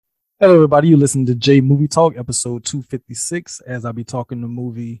Hello, everybody. You listen to J Movie Talk, episode 256, as I'll be talking the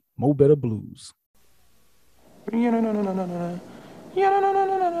movie Mo Better Blues. I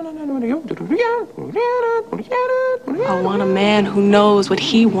want a man who knows what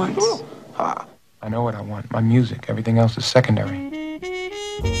he wants. I know what I want. My music. Everything else is secondary.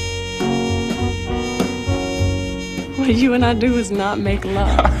 What you and I do is not make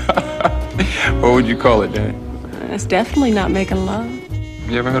love. What would you call it, Dan? It's definitely not making love.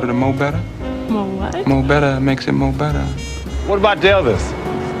 You ever heard of the Mo Better? Mo what? Mo Better makes it Mo Better. What about Delvis?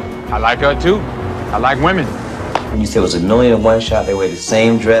 I like her too. I like women. When you say it was $1,000,000 shot, they wear the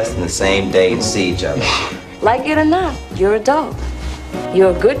same dress and the same day to see each other. Like it or not, you're a dog.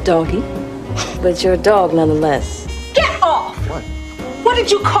 You're a good doggy, but you're a dog nonetheless. Get off! What? What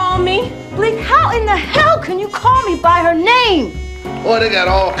did you call me? Bleek, how in the hell can you call me by her name? Boy, they got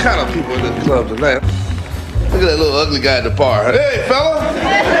all kind of people in this club tonight. Look at that little ugly guy at the bar. Hey, fella!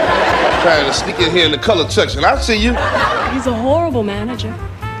 Trying to sneak in here in the color section. I see you. He's a horrible manager.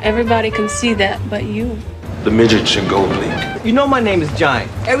 Everybody can see that but you. The midget should go, Bleek. You know my name is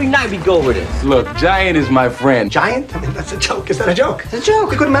Giant. Every night we go over this. Look, Giant is my friend. Giant? I mean, that's a joke. Is that a joke? It's a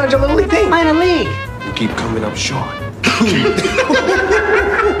joke. You couldn't manage a little league team. Minor league. You keep coming up short.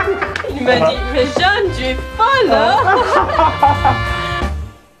 Il m'a dit, mais Jeanne, tu es folle, hein?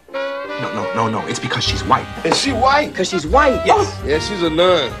 No. It's because she's white. Is she white? Because she's white. Yes. Yeah, she's a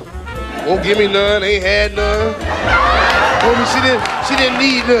nun. Won't give me none. Ain't had none. Homie, she didn't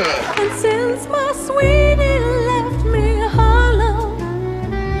need none. And since my sweetie left me hollow,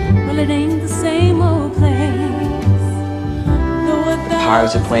 well, it ain't the same old place. The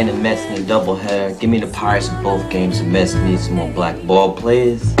Pirates are playing the Mets in a doubleheader. Give me the Pirates in both games. The Mets need some more black ball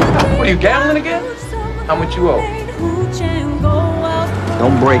players. What are you, gambling again? How much you owe?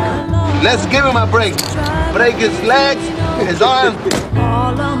 Don't break them. Let's give him a break. Break his legs, his arms.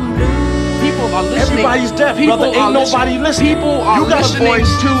 People are listening. Everybody's deaf, People brother. Ain't nobody listening. People are listening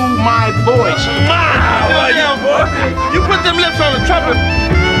to my voice. Yeah, boy. You put them lips on the trumpet.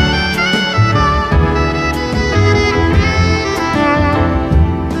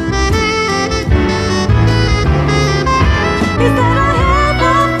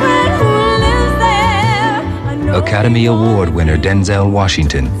 Academy Award winner Denzel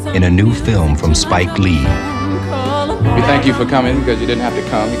Washington in a new film from Spike Lee. We thank you for coming because you didn't have to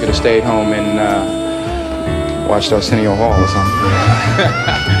come. You could have stayed home and watched Arsenio Hall or something.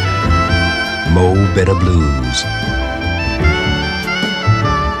 Mo Better Blues.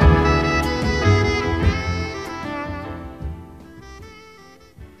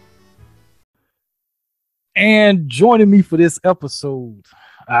 And joining me for this episode,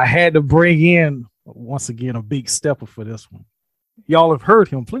 I had to bring in, once again, a big stepper for this one. Y'all have heard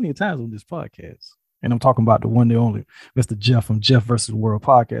him plenty of times on this podcast. And I'm talking about the one, the only, Mr. Jeff from Jeff versus the World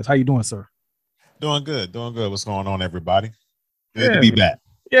podcast. How you doing, sir? Doing good. What's going on, everybody? Good to be back.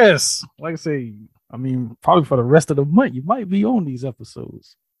 Yes. Like I say, I mean, probably for the rest of the month, you might be on these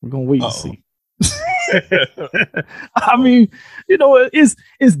episodes. We're going to wait and see. I mean, you know, it's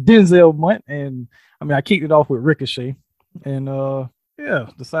Denzel month. And I mean, I kicked it off with Ricochet. And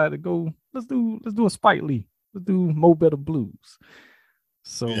decided to go, let's do a Spike Lee. Let's do Mo Better Blues.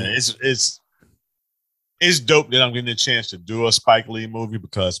 So yeah, it's dope that I'm getting a chance to do a Spike Lee movie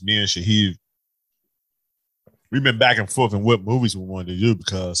because me and Shaheed, we've been back and forth in what movies we wanted to do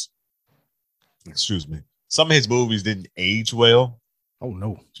because, some of his movies didn't age well. Oh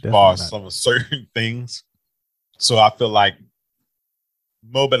no, as far as some of certain things. So I feel like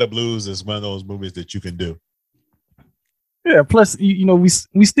Mo Better Blues is one of those movies that you can do. Yeah, plus you know we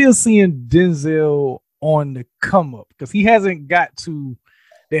still seeing Denzel on the come up because he hasn't got to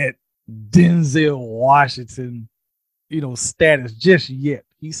that Denzel Washington, status just yet.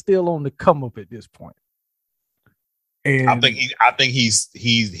 He's still on the come up at this point. And I think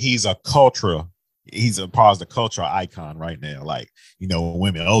he's a cultural. He's a part of the cultural icon right now. Like,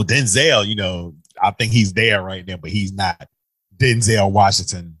 women, Denzel, I think he's there right now, but he's not Denzel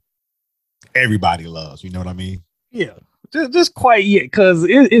Washington. Everybody loves, you know what I mean? Yeah. Just quite yet, because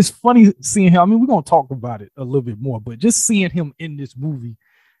it's funny seeing him. I mean, we're gonna talk about it a little bit more, but just seeing him in this movie,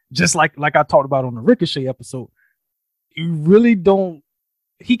 just like I talked about on the Ricochet episode, you really don't.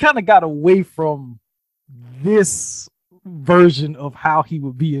 He kind of got away from this version of how he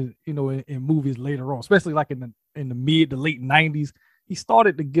would be, in movies later on, especially like in the mid to late 90s. He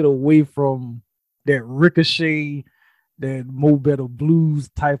started to get away from that Ricochet, that Mo Better Blues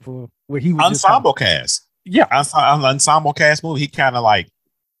type of where he was ensemble cast. Yeah, ensemble cast movie. He kind of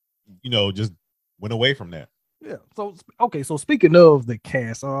just went away from that. Yeah. So okay. So speaking of the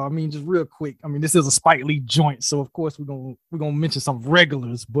cast, I mean, just real quick. I mean, this is a Spike Lee joint, so of course we're gonna mention some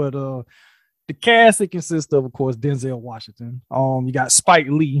regulars, but the cast, it consists of course, Denzel Washington. You got Spike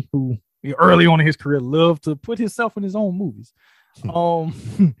Lee, who early on in his career loved to put himself in his own movies.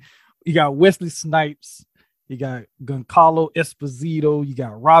 You got Wesley Snipes. You got Giancarlo Esposito. You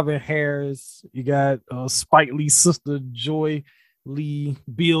got Robin Harris. You got Spike Lee's sister Joy Lee,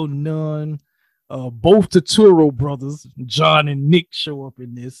 Bill Nunn. Both Turturro brothers, John and Nick, show up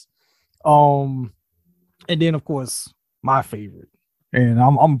in this. And then of course my favorite, and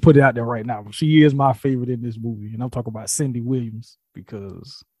I'm gonna put it out there right now. She is my favorite in this movie, and I'm talking about Cindy Williams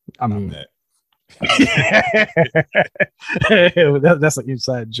because I mean that's an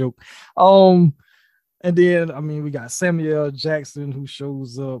inside joke. And then I mean we got Samuel L. Jackson who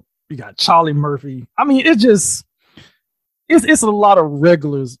shows up. We got Charlie Murphy. I mean it's a lot of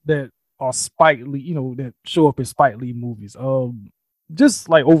regulars that are Spike Lee, that show up in Spike Lee movies. Just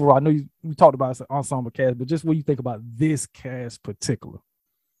like overall, I know we talked about the ensemble cast, but just what you think about this cast particular?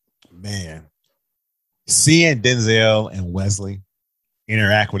 Man, seeing Denzel and Wesley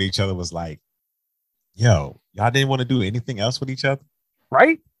interact with each other was like, yo, y'all didn't want to do anything else with each other,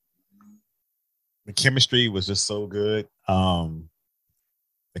 right? The chemistry was just so good.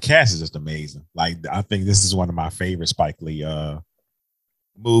 The cast is just amazing. Like, I think this is one of my favorite Spike Lee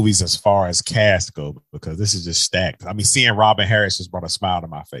movies as far as cast go, because this is just stacked. I mean, seeing Robin Harris just brought a smile to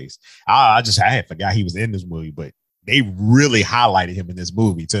my face. I had forgot he was in this movie, but they really highlighted him in this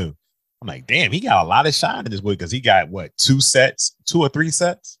movie too. I'm like, damn, he got a lot of shine in this movie because he got what, 2 or 3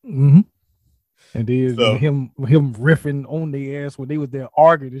 sets. Mm-hmm. And then him riffing on their ass when they was there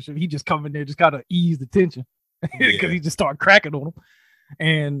arguing and shit. He just come in there, just kind of ease the tension because he just started cracking on them.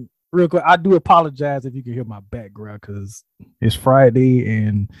 And real quick, I do apologize if you can hear my background because it's Friday,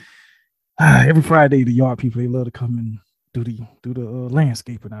 and every Friday the yard people, they love to come and do the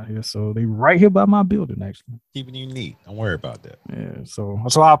landscaping out here. So they right here by my building, actually. Keeping you neat. Don't worry about that. Yeah. So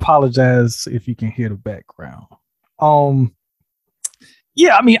I apologize if you can hear the background.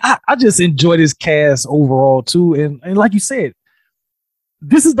 Yeah, I mean, I just enjoy this cast overall too. And like you said,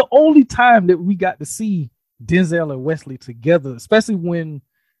 this is the only time that we got to see Denzel and Wesley together, especially when,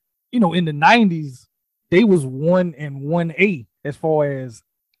 in the 90s, they was 1 and 1A as far as,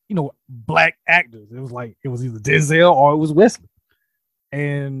 black actors. It was either Denzel or it was Wesley.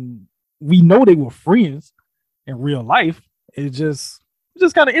 And we know they were friends in real life. It's just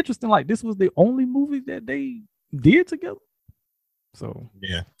kind of interesting. Like, this was the only movie that they did together. So,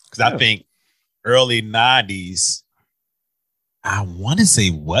 yeah. Because I think early 90s, I want to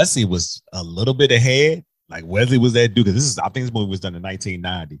say Wesley was a little bit ahead. Like, Wesley was that dude, because I think this movie was done in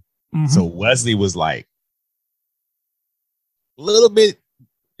 1990. Mm-hmm. So Wesley was like a little bit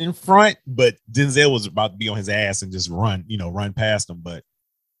in front, but Denzel was about to be on his ass and just run past him. But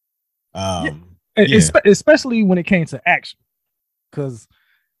especially when it came to action, because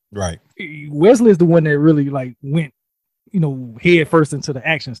right, Wesley is the one that really like went head first into the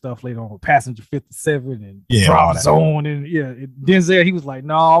action stuff later on, Passenger 57 and Drop Zone, and Denzel, he was like,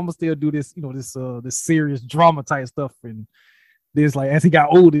 no, I'm gonna still do this, this serious drama type stuff. And this, like, as he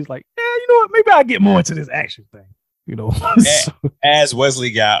got older, he's like, you know what, maybe I'll get more into this action thing, As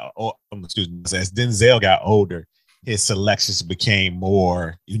Wesley got, as Denzel got older, his selections became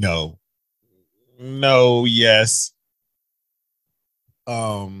more, no, yes.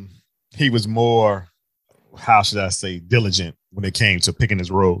 He was more, how should I say, diligent when it came to picking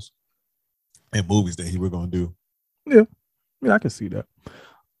his roles and movies that he was going to do. Yeah, I can see that.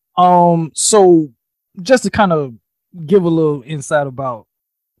 So just to kind of give a little insight about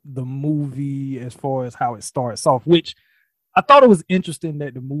the movie as far as how it starts off, which I thought it was interesting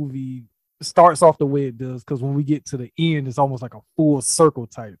that the movie starts off the way it does, because when we get to the end, it's almost like a full circle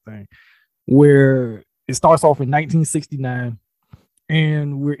type thing, where it starts off in 1969,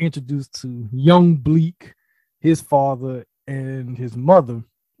 and we're introduced to young Bleek, his father, and his mother,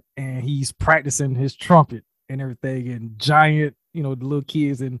 and he's practicing his trumpet and everything, and Giant, the little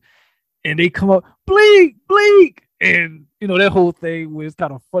kids, and they come up, Bleek, and that whole thing was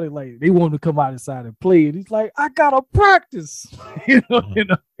kind of funny. Like, they want him to come out inside and play, and he's like, I gotta practice, and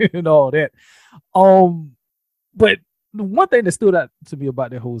all that. But the one thing that stood out to me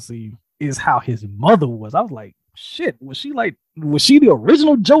about that whole scene is how his mother was. I was like, shit, was she the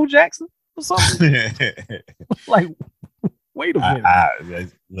original Joe Jackson or something? Like, wait a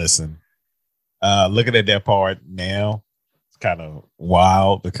minute. Listen, looking at that part now, it's kind of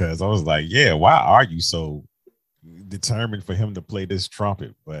wild, because I was like, yeah, why are you so determined for him to play this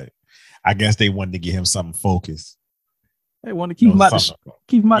trumpet? But I guess they wanted to get him something focused. They want to keep him out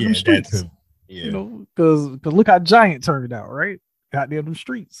the streets. Yeah. You know, because look how Giant turned out, right? Out there in the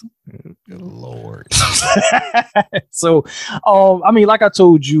streets. Good Lord. So, I mean, like I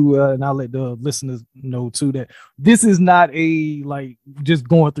told you, and I'll let the listeners know too, that this is not a like just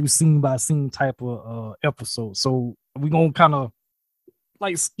going through scene by scene type of episode. So we're gonna kind of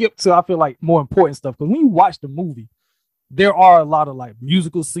like skip to, I feel like, more important stuff, because when you watch the movie, there are a lot of like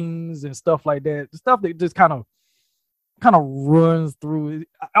musical scenes and stuff like that, stuff that just kind of runs through it.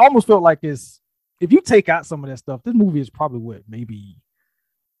 I almost felt like it's, if you take out some of that stuff, this movie is probably what, maybe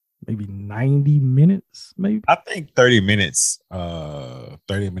 90 minutes, maybe. I think 30 minutes of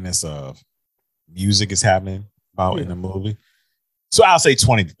music is happening in the movie. So I'll say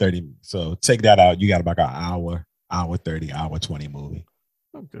 20 to 30 minutes. So take that out, you got about an hour 30, hour 20 movie.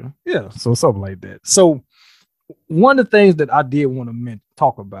 Okay. Yeah, so something like that. So one of the things that I did want to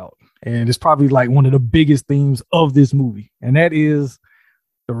talk about, and it's probably like one of the biggest themes of this movie, and that is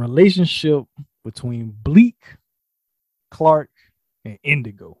the relationship between Bleek, Clark, and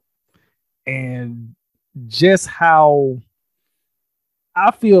Indigo. And just how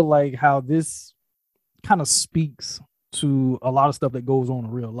I feel like how this kind of speaks to a lot of stuff that goes on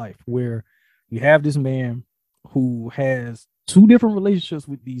in real life, where you have this man who has two different relationships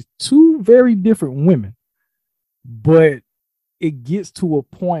with these two very different women, but it gets to a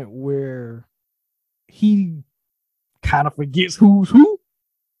point where he kind of forgets who's who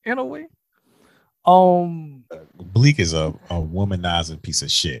in a way. Bleek is a womanizing piece of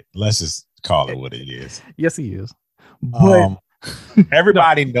shit. Let's just call it what it is. Yes, he is. But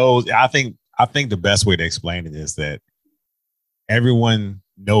everybody knows. I think the best way to explain it is that everyone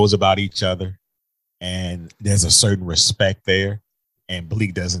knows about each other, and there's a certain respect there. And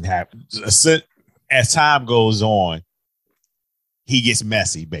Bleek doesn't have. As time goes on, he gets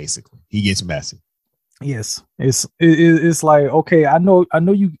messy. Basically, he gets messy. Yes, it's like, okay, I know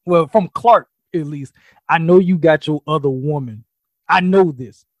you. Well, from Clark at least, I know you got your other woman. I know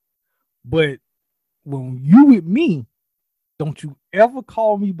this, but when you with me, don't you ever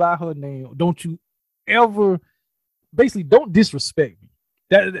call me by her name. Don't you ever, basically, don't disrespect me.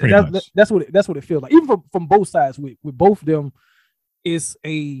 That's what it feels like. Even from both sides, with both of them, it's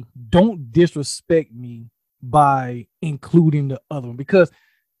a don't disrespect me by including the other one. Because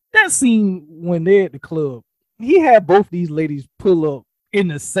that scene when they're at the club, he had both these ladies pull up in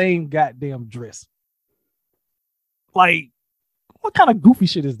the same goddamn dress. Like, what kind of goofy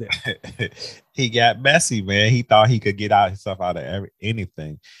shit is that? He got messy, man. He thought he could get himself out of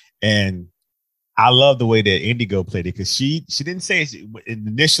anything. And I love the way that Indigo played it, because she didn't say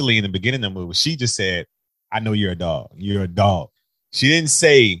initially in the beginning of the movie, she just said, I know you're a dog. You're a dog. She didn't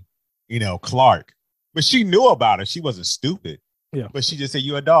say, Clark, but she knew about it. She wasn't stupid. Yeah. But she just said,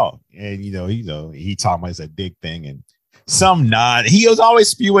 you're a dog. And, he talking about it's a dick thing. And he was always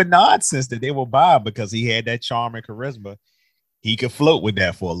spewing nonsense that they will buy because he had that charm and charisma. He could float with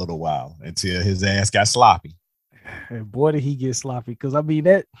that for a little while until his ass got sloppy. And boy, did he get sloppy. Because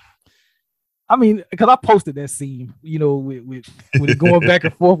because I posted that scene, with it going back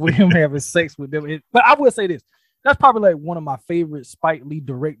and forth with him having sex with them. But I will say this. That's probably like one of my favorite Spike Lee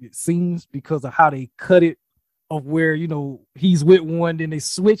directed scenes because of how they cut it, of where, he's with one, then they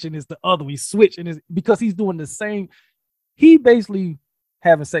switch and it's the other. We switch and it's because he's doing the same. He basically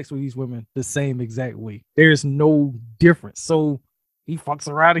having sex with these women the same exact way. There's no difference. So he fucks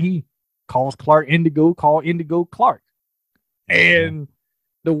around and he calls Clark Indigo, call Indigo Clark. And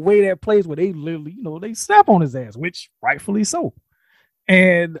the way that plays, where they literally, they snap on his ass, which rightfully so.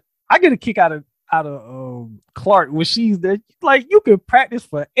 And I get a kick out of Clark when she's there. Like, you can practice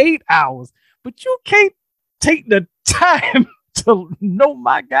for 8 hours, but you can't take the time to know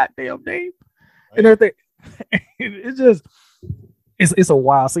my goddamn name and everything. It's just, it's a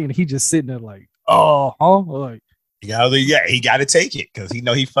wild scene. He just sitting there like, oh, huh? Like, he got to take it because he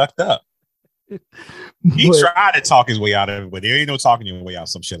know he fucked up. He tried to talk his way out of it, but there ain't no talking your way out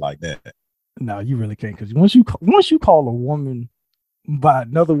some shit like that. No, you really can't, because once you call a woman by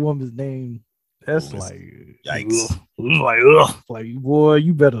another woman's name, that's like, yikes. Like, boy,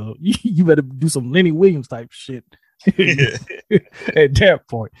 you better do some Lenny Williams type shit at that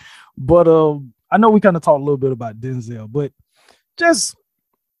point. But I know we kind of talked a little bit about Denzel, but just,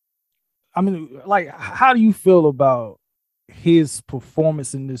 like, how do you feel about his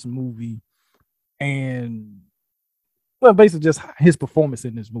performance in this movie? And, well, basically just his performance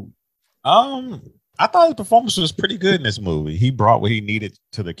in this movie. I thought his performance was pretty good in this movie. He brought what he needed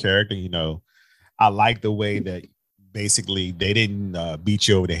to the character. I like the way that basically they didn't beat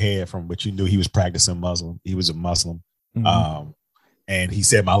you over the head from what you knew he was practicing Muslim. He was a Muslim. Mm-hmm. And he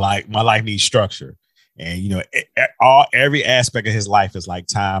said, my life needs structure. And, every aspect of his life is like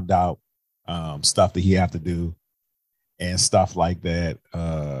timed out. stuff that he have to do and stuff like that.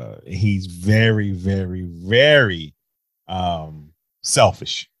 He's very, very, very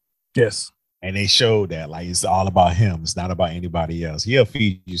selfish. Yes. And they showed that like it's all about him. It's not about anybody else. He'll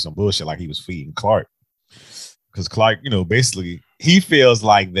feed you some bullshit like he was feeding Clark. Because Clark, basically he feels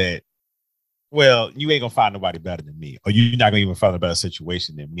like that, well, you ain't gonna find nobody better than me, or you're not gonna even find a better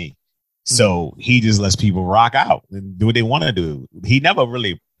situation than me. So he just lets people rock out and do what they want to do. He never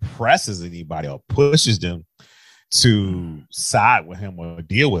really presses anybody or pushes them to side with him or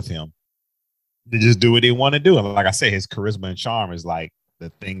deal with him. They just do what they want to do. And like I said, his charisma and charm is like the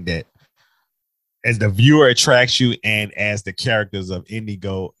thing that, as the viewer, attracts you, and as the characters of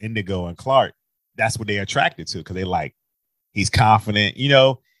Indigo and Clark, that's what they're attracted to, because they like, he's confident.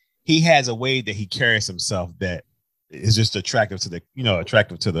 He has a way that he carries himself that is just attractive to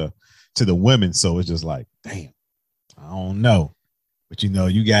the women. So it's just like, damn, I don't know. But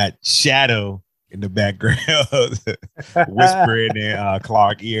you got Shadow in the background whispering in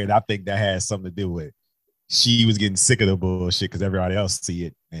Clark's ear. And I think that has something to do with she was getting sick of the bullshit because everybody else see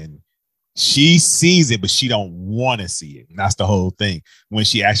it. And she sees it, but she don't want to see it. And that's the whole thing. When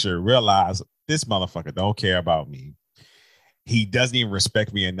she actually realized this motherfucker don't care about me. He doesn't even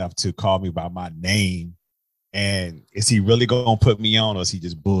respect me enough to call me by my name. And is he really going to put me on, or is he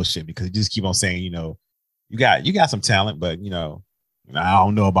just bullshit? Because he just keep on saying, you got some talent, but I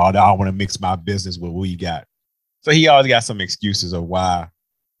don't know about it. I don't want to mix my business with what you got. So he always got some excuses of why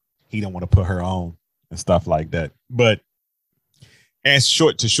he don't want to put her on and stuff like that. But and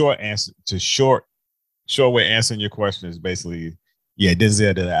short way answering your question is basically, yeah,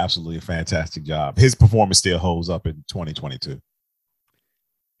 Denzel did an absolutely fantastic job. His performance still holds up in 2022.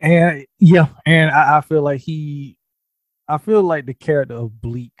 And yeah, and I feel like the character of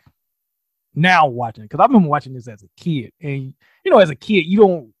Bleek now watching, because I've been watching this as a kid, and as a kid you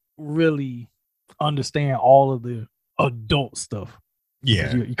don't really understand all of the adult stuff,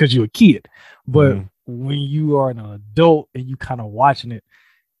 because you're a kid. But when you are an adult and you kind of watching it,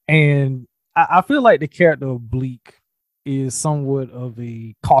 and I feel like the character of Bleek is somewhat of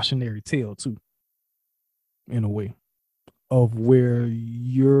a cautionary tale too, in a way, of where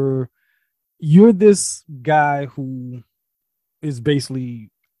you're this guy who is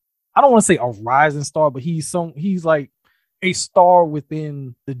basically, I don't want to say a rising star, but he's like a star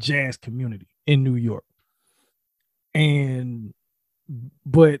within the jazz community in New York.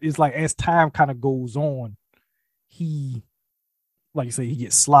 But it's like, as time kind of goes on, he, like you say, he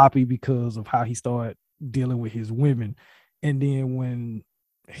gets sloppy because of how he started dealing with his women. And then when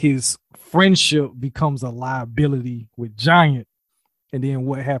his friendship becomes a liability with Giant, and then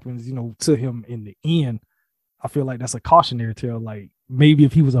what happens, to him in the end, I feel like that's a cautionary tale. Like, maybe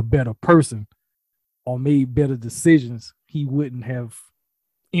if he was a better person or made better decisions, he wouldn't have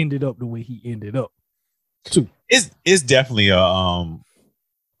ended up the way he ended up too. It's definitely a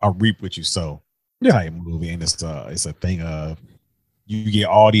reap what you sow type movie. And it's a thing of, you get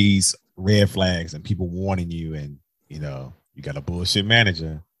all these red flags and people warning you, and you got a bullshit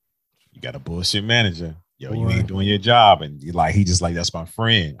manager. Yo, you ain't doing your job. And you're like, he just like, that's my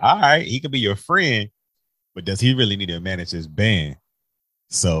friend. All right, he could be your friend, but does he really need to manage his band?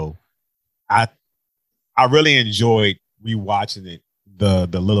 So I really rewatching it, the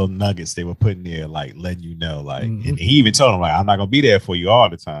little nuggets they were putting there, like letting you know, like, and he even told him, like, I'm not gonna be there for you all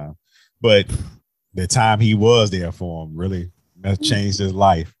the time, but the time he was there for him really changed his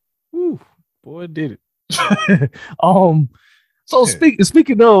life. Ooh, boy, did it. So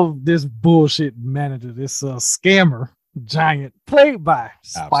speaking of this bullshit manager, this scammer Giant, played by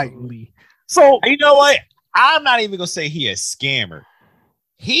Spike Lee. So you know what? I'm not even gonna say he a scammer.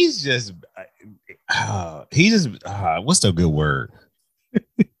 He's just what's the good word?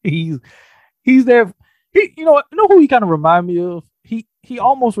 he's there. You know who he kind of remind me of? He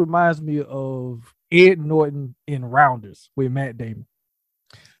almost reminds me of Ed Norton in Rounders with Matt Damon.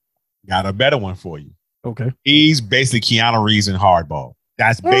 Got a better one for you. Okay. He's basically Keanu Reeves in Hardball.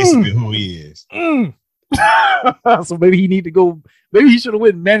 That's basically who he is. So maybe he need to go. Maybe he should have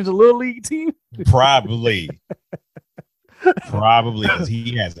went and managed a little league team. Probably, because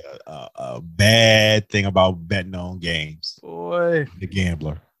he has a bad thing about betting on games. Boy, the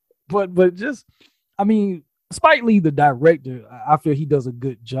gambler. But just, I mean, Spike Lee, the director, I feel he does a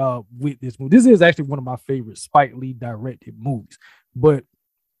good job with this movie. This is actually one of my favorite Spike Lee directed movies. But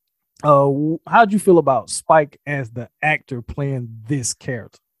how'd you feel about Spike as the actor playing this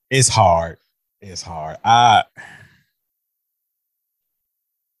character? It's hard.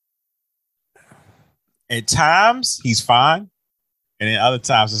 At times he's fine, and then other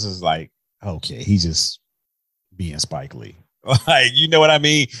times this is like, okay, he's just being Spike Lee. Like, you know what I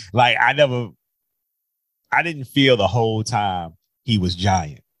mean? Like, I didn't feel the whole time he was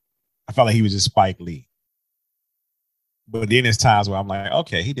Giant. I felt like he was just Spike Lee. But then there's times where I'm like,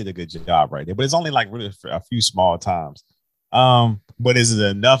 okay, he did a good job right there. But it's only like really a few small times. But is it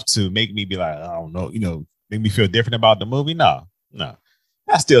enough to make me be like, I don't know, make me feel different about the movie? No.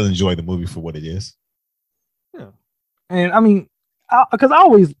 I still enjoy the movie for what it is. Yeah. And I mean, because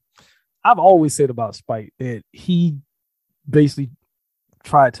I've always said about Spike that he basically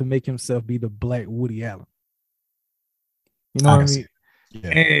tried to make himself be the Black Woody Allen. You know what I mean?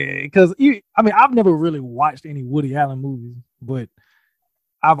 Yeah. Because I've never really watched any Woody Allen movies, but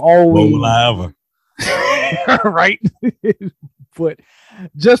I've always. What will I ever? Right. But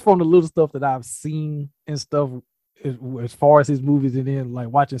just from the little stuff that I've seen and stuff, as far as his movies, and then like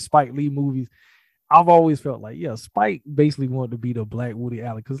watching Spike Lee movies, I've always felt like, yeah, Spike basically wanted to be the Black Woody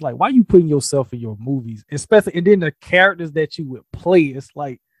Allen. Because like, why are you putting yourself in your movies, especially, and then the characters that you would play? It's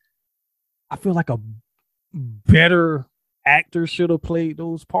like, I feel like a better actor should have played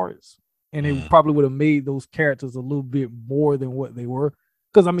those parts, and they probably would have made those characters a little bit more than what they were.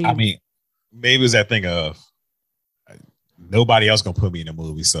 Because I mean, maybe it's that thing of nobody else gonna put me in a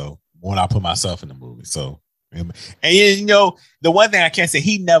movie, so when I put myself in the movie. So, and the one thing I can't say,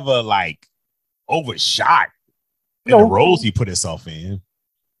 he never like overshot in the roles he put himself in.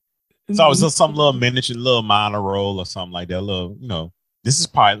 So it was some little miniature, little minor role or something like that. Little, this is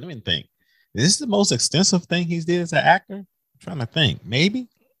probably, let me think. Is this the most extensive thing he's did as an actor? I'm trying to think. Maybe.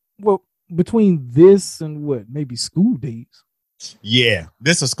 Well, between this and what, maybe School Days. Yeah,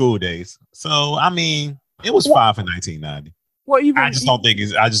 this is School Days. So I mean, it was fine for 1990. Well, I just don't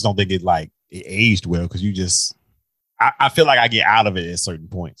think it like it aged well, because I feel like I get out of it at certain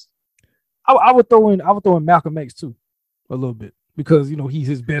points. I would throw in Malcolm X too, a little bit, because he's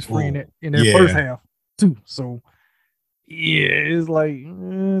his best friend in that first half too. So yeah, it's like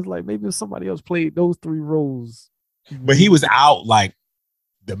maybe if somebody else played those three roles. But he was out like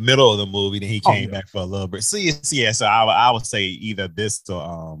the middle of the movie, then he came back for a little bit. So I would say either this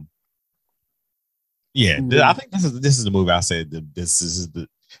or I think this is the movie I said this is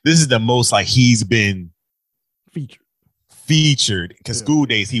the most like he's been featured, because School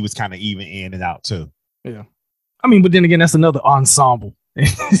Days he was kind of even in and out too. Yeah, I mean, but then again, that's another ensemble.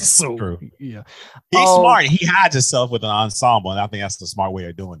 So true. Yeah, he's smart. He hides himself with an ensemble, and I think that's the smart way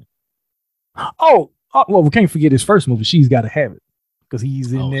of doing it. Well, we can't forget his first movie, She's Gotta Have It, because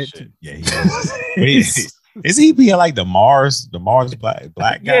he's in that too. Yeah, he is. Is he being like the Mars black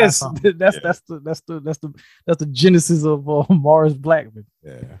guy? Yes, that's the genesis of Mars Blackman.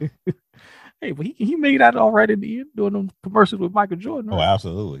 Yeah. Hey, but he made that all right in the end, doing them commercials with Michael Jordan. Right? Oh,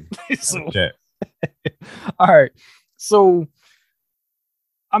 absolutely. All right. So,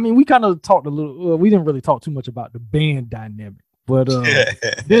 I mean, we kind of talked a little. We didn't really talk too much about the band dynamic, but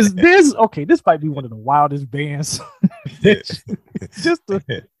this might be one of the wildest bands.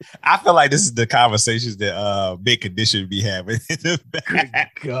 I feel like this is the conversations that Big Condition be having. Good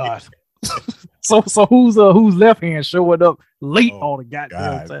God. So who's left hand showing up late all the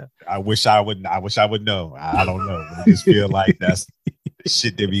goddamn time? I wish I would know. I don't know. I just feel like that's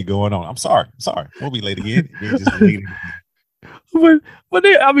shit that be going on. I'm sorry. We'll be late again. But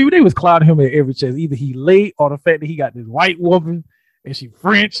they was clouding him at every chance. Either he late, or the fact that he got this white woman and she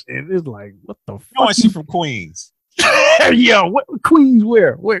French, and it's like, what the fuck? Is she from Queens? Yeah, what Queens?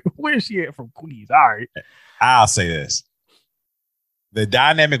 Where is she at from Queens? All right, I'll say this: the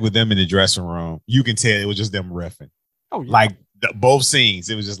dynamic with them in the dressing room, you can tell it was just them riffing. Oh, yeah. Like both scenes,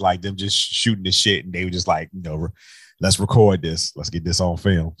 it was just like them just shooting the shit, and they were just like, let's record this, let's get this on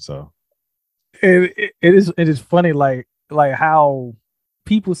film. So it is funny, like how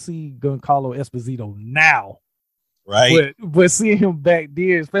people see Giancarlo Esposito now, right? But seeing him back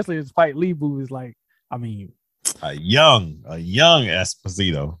then, especially in Spike Lee movies, like, I mean, a young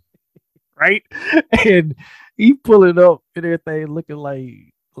Esposito, right? And he pulling up and everything, looking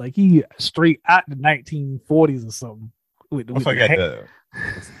like he straight out the 1940s or something. I forgot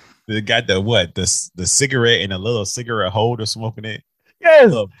they got the cigarette and a little cigarette holder smoking it.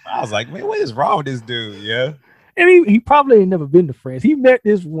 Yes, I was like, man, what is wrong with this dude? Yeah, and he probably ain't never been to France. He met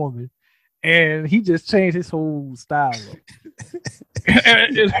this woman, and he just changed his whole style up.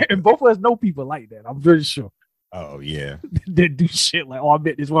 and both of us know people like that. I'm pretty sure. Oh yeah, they do shit like, I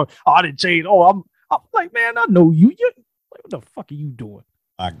met this woman. I didn't change. I'm like, man, I know you. You like, what the fuck are you doing?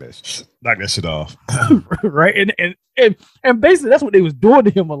 Knock that shit off. Right, and basically that's what they was doing to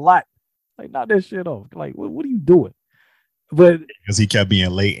him a lot. Like, knock that shit off. Like, what are you doing? But because he kept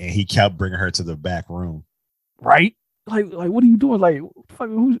being late and he kept bringing her to the back room. Right? Like what are you doing? Like,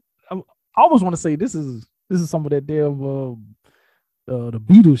 fucking I almost want to say this is This is some of that damn the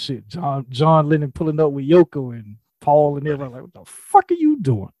Beatles shit. John Lennon pulling up with Yoko and Paul and everybody like, what the fuck are you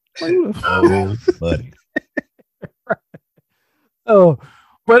doing? Like, oh, buddy. Oh,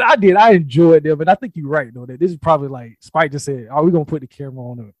 but I enjoyed them, and I think you're right though that this is probably like Spike just said, "Are we gonna put the camera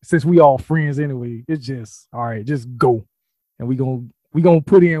on her? Since we all friends anyway, it's just all right, just go, and we gonna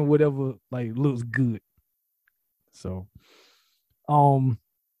put in whatever like looks good." So,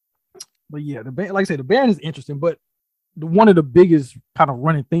 but yeah, the band, like I said, the band is interesting, but one of the biggest kind of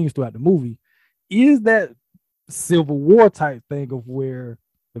running themes throughout the movie is that Civil War type thing of where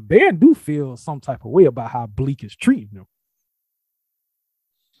the band do feel some type of way about how Bleek is treating them.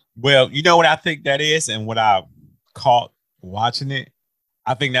 Well, you know what I think that is, and what I caught watching it,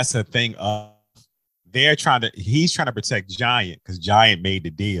 I think that's the thing of he's trying to protect Giant because Giant made the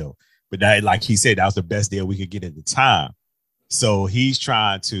deal, but that, like he said, that was the best deal we could get at the time. So he's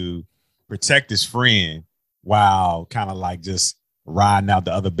trying to protect his friend while kind of like just riding out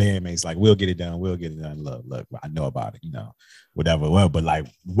the other bandmates, like we'll get it done. Look, I know about it, whatever. Well, but like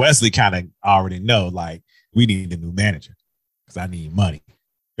Wesley kind of already know, like we need a new manager because I need money.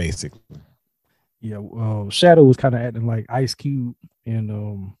 Basically, yeah. Shadow was kind of acting like Ice Cube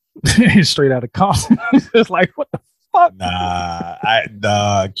and Straight Out of Compton. It's like, what the fuck?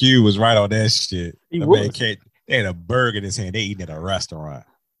 Nah, Cube was right on that shit. They had a burger in his hand. They eating at a restaurant.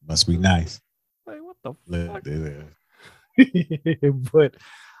 Must be nice. Like, what the fuck?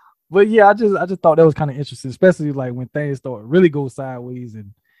 but yeah, I just thought that was kind of interesting, especially like when things start really go sideways,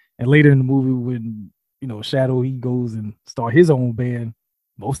 and later in the movie when Shadow he goes and start his own band.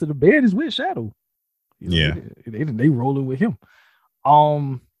 Most of the band is with Shadow. Yeah. They rolling with him.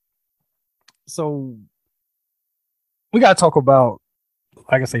 So we gotta talk about,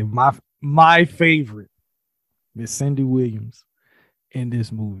 like I say, my favorite, Miss Cindy Williams in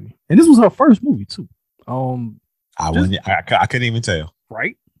this movie. And this was her first movie too. I couldn't even tell.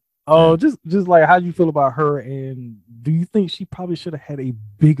 Right? Just like how do you feel about her, and do you think she probably should have had a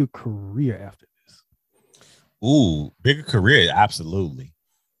bigger career after this? Ooh, bigger career, absolutely.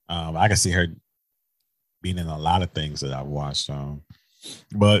 I can see her being in a lot of things that I've watched.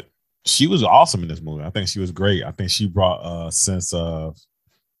 But she was awesome in this movie. I think she was great. I think she brought a sense of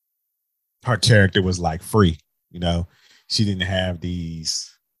her character was like free. She didn't have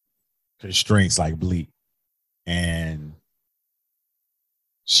these constraints like Bleek, and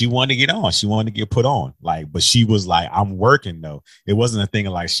she wanted to get on. She wanted to get put on. But she was like, I'm working though. It wasn't a thing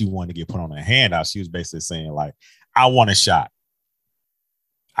of like she wanted to get put on a handout. She was basically saying like, I want a shot.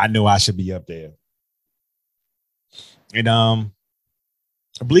 I know I should be up there. And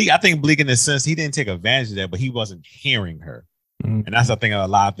Bleek, I think Bleek in the sense he didn't take advantage of that, but he wasn't hearing her. Mm-hmm. And that's the thing of a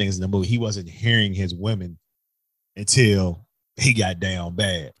lot of things in the movie. He wasn't hearing his women until he got down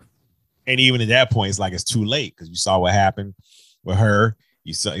bad. And even at that point, it's like it's too late because you saw what happened with her.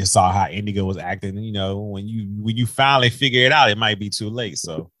 You saw how Indigo was acting. When you finally figure it out, it might be too late.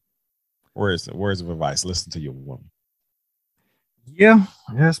 So words of advice: listen to your woman. Yeah,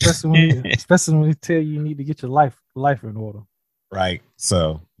 especially when they tell you need to get your life in order. Right.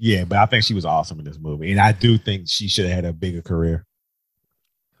 So yeah, but I think she was awesome in this movie, and I do think she should have had a bigger career.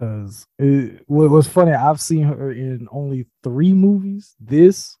 Because what was funny, I've seen her in only 3 movies.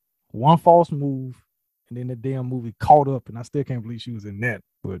 This, One False Move, and then the damn movie Caught Up, and I still can't believe she was in that.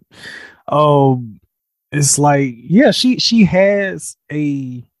 But it's like, yeah, she has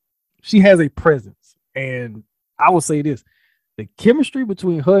a presence, and I will say this. The chemistry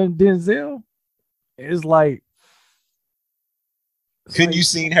between her and Denzel is like. Couldn't you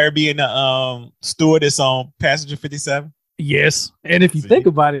seen her being a stewardess on Passenger 57? Yes, and if you think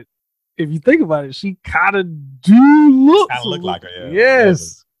about it, she kind of do look like her. Yeah.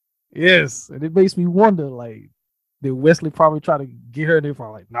 Yes, and it makes me wonder, like, did Wesley probably try to get her? And they're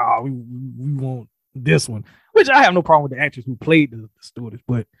probably like, nah, we want this one. Which I have no problem with the actress who played the stewardess,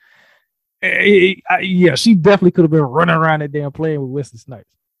 but. Yeah, she definitely could have been running around that damn plane with Wesley Snipes.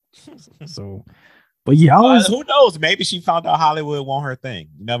 So, but yeah, who knows? Maybe she found out Hollywood want her thing.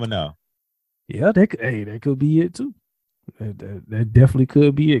 You never know. Yeah, that could be it too. That definitely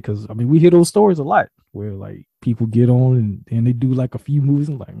could be it, because I mean we hear those stories a lot where like people get on and they do like a few movies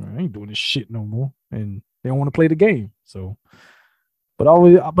and like, man, I ain't doing this shit no more, and they don't want to play the game. So, but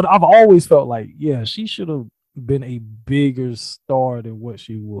I've always felt like, yeah, she should have been a bigger star than what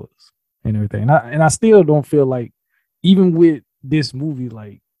she was. And everything, and I still don't feel like, even with this movie,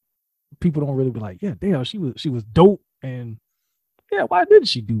 like people don't really be like, yeah, damn, she was dope, and yeah, why didn't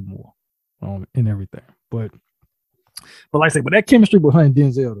she do more, and everything? But like I say, but that chemistry behind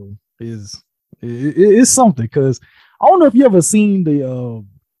Denzel though is something, because I don't know if you ever seen the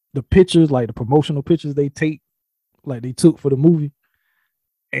the pictures, like the promotional pictures they took for the movie.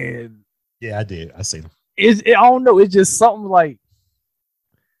 And yeah, I did. I seen them. I don't know. It's just something like.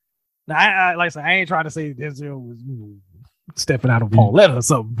 Now, like I said, I ain't trying to say Denzel was stepping out of Paulette or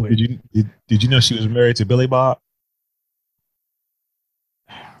something. But did you know she was married to Billy Bob?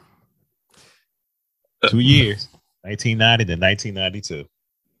 2 years, 1990 to 1992.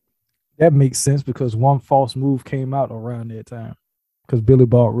 That makes sense because One False Move came out around that time because Billy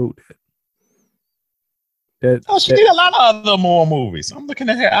Bob wrote that. She did a lot of other more movies. I'm looking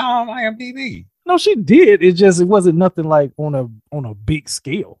at her on IMDb. No, she did. It wasn't nothing like on a big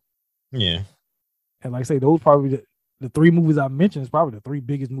scale. Yeah. And like I say, those probably the 3 movies I mentioned is probably the 3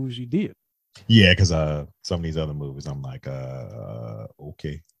 biggest movies she did. Yeah, because some of these other movies, I'm like,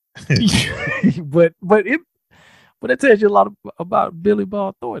 okay. but that tells you a lot about Billy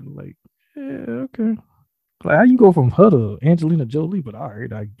Bob Thornton. Like, yeah, okay. Like, how you go from her to Angelina Jolie? But all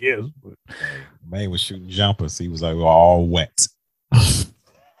right, I guess. But man was shooting jumpers. He was like all wet.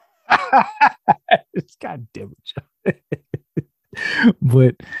 God damn it.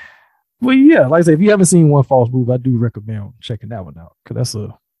 but yeah, like I said, if you haven't seen One False Move, I do recommend checking that one out because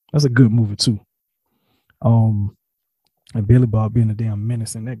that's a good movie too. And Billy Bob being a damn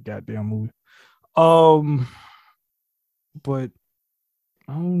menace in that goddamn movie. But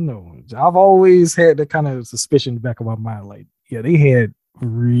I don't know. I've always had that kind of suspicion in the back of my mind. Like, yeah, they had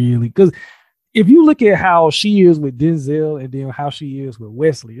really, because if you look at how she is with Denzel and then how she is with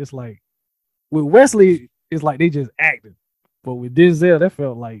Wesley, it's like with Wesley, it's like they just acted. But with Denzel, that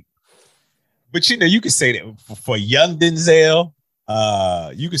felt like. But you could say that for young Denzel,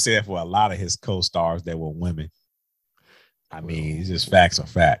 you could say that for a lot of his co-stars that were women. I mean, it's just facts are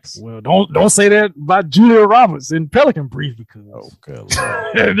facts. Well, don't say that about Julia Roberts in Pelican Brief because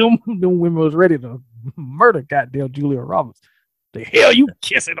them women was ready to murder goddamn Julia Roberts. The hell you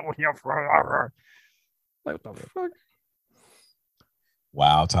kissing on him for? Like, what the fuck?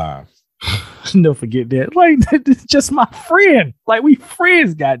 Wild time. Never forget that. Like, it's just my friend. Like, we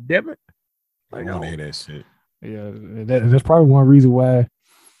friends, goddammit. Like, I want to hear that shit. Yeah, that's probably one reason why,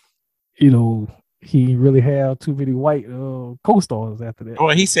 he really had too many white co-stars after that.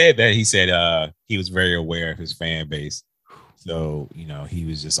 Well, he said that. He said he was very aware of his fan base. So, he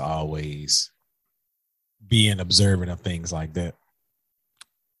was just always being observant of things like that.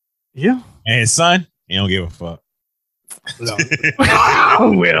 Yeah. And his son, he don't give a fuck. No.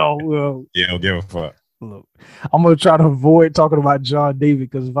 well. Yeah, don't give a fuck. Look, I'm going to try to avoid talking about John David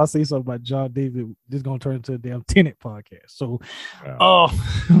because if I say something about John David, this is going to turn into a damn Tenet podcast. So,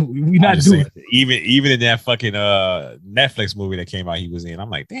 we're not doing it. Even in that fucking Netflix movie that came out, he was in. I'm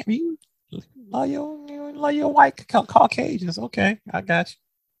like, damn, you love your white Caucasians. Okay, I got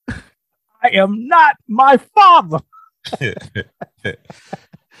you. I am not my father. Yeah,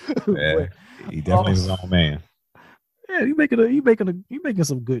 he definitely is his own man. Yeah, he making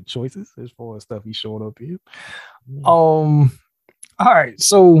some good choices as far as stuff he's showing up here. All right.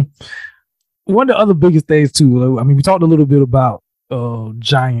 So one of the other biggest things too, I mean, we talked a little bit about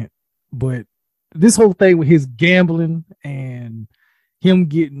Giant, but this whole thing with his gambling and him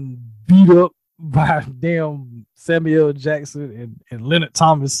getting beat up by damn Samuel Jackson and Leonard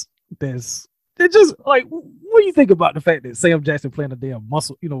Thomas, it's just like, what do you think about the fact that Sam Jackson playing a damn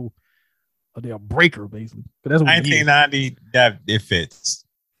muscle, a damn breaker, basically? But that's what 1990. That it fits.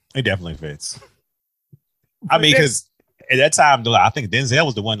 It definitely fits. I mean, because at that time, though, I think Denzel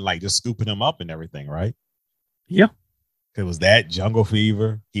was the one like just scooping him up and everything, right? Yeah. It was that Jungle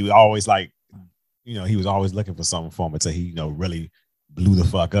Fever. He was always like, he was always looking for something for him until he, really blew the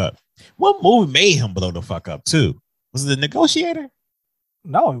fuck up. What movie made him blow the fuck up too? Was it The Negotiator?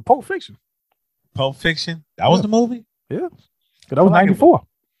 No, Pulp Fiction. Pulp Fiction. That was the movie. Yeah, that was 94.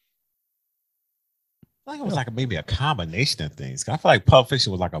 I think it was like maybe a combination of things. I feel like Pulp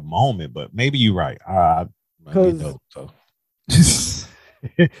Fiction was like a moment, but maybe you're right. No,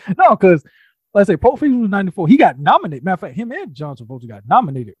 because let's say Pulp Fiction was 94. He got nominated. Matter of fact, him and John Travolta got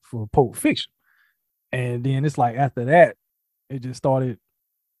nominated for Pulp Fiction. And then it's like after that, it just started,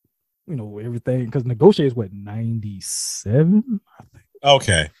 everything. Because Negotiators, 97? I think.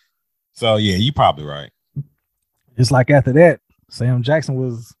 Okay. So, yeah, you're probably right. It's like after that, Sam Jackson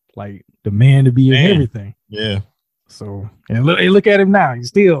was like the man to be in everything. Yeah. So, and look at him now. He's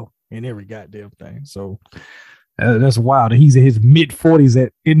still in every goddamn thing. So, that's wild. He's in his mid-40s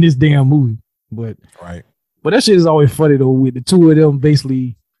in this damn movie. But that shit is always funny, though, with the two of them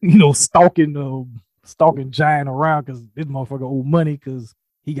basically, stalking Giant around because this motherfucker owe money because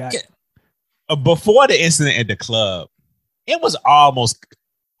he got. Before the incident at the club, it was almost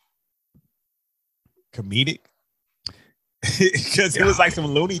comedic. because it was like some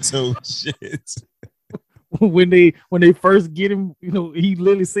Looney Tunes shit. when they first get him, he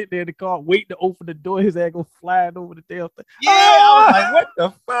literally sit there in the car, waiting to open the door. His ass go flying over the damn thing. Yeah, I was like, what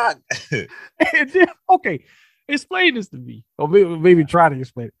the fuck? And then, okay, explain this to me, or maybe try to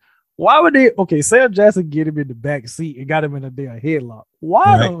explain it. Why would they? Okay, Sam Jackson get him in the back seat and got him in a damn headlock.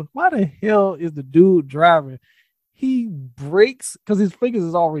 Why the hell is the dude driving? He breaks because his fingers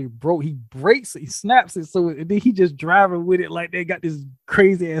is already broke. He breaks it, he snaps it, so and then he just driving with it like they got this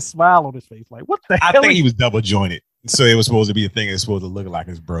crazy ass smile on his face. Like, what the hell? I think he was double jointed, so it was supposed to be a thing. It's supposed to look like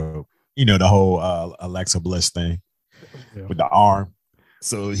it's broke. The whole Alexa Bliss thing with the arm.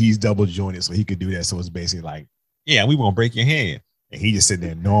 So he's double jointed, so he could do that. So it's basically like, yeah, we won't break your hand, and he just sitting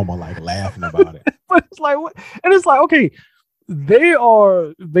there normal, like laughing about it. But it's like what? And it's like, okay, they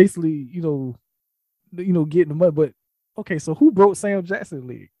are basically, getting the money, but okay, so who broke Sam Jackson's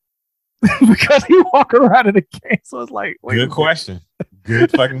leg? Because he walk around in a cane. So it's like, good question.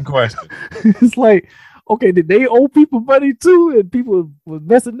 Good fucking question. It's like, okay, did they owe people money too? And people was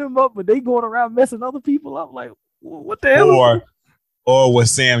messing them up, but they going around messing other people up? Like, what the hell? Or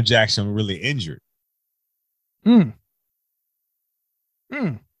was Sam Jackson really injured? Okay.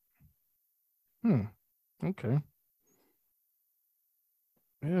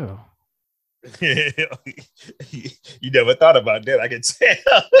 Yeah. You never thought about that, I can tell.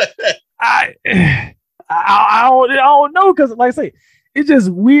 I don't know, because like I say, it's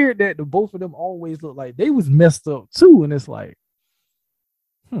just weird that the both of them always look like they was messed up too, and it's like,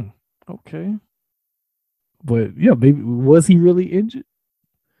 okay, but yeah, maybe was he really injured,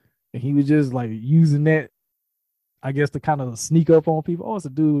 and he was just like using that, I guess, to kind of sneak up on people. Oh, it's a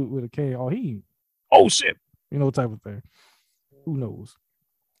dude with a cane. Oh shit, type of thing. Who knows?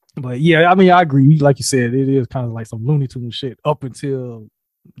 But yeah, I mean, I agree. Like you said, it is kind of like some Looney Tunes shit up until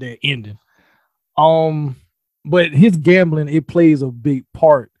their ending. But his gambling, it plays a big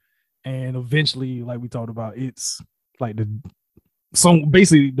part, and eventually, like we talked about, it's like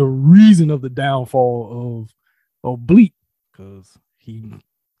basically the reason of the downfall of Bleek, because he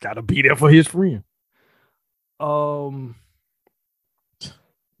got to be there for his friend.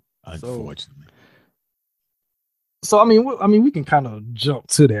 Unfortunately. So I mean, we can kind of jump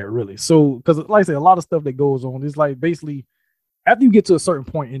to that really. So because like I said, a lot of stuff that goes on is like basically after you get to a certain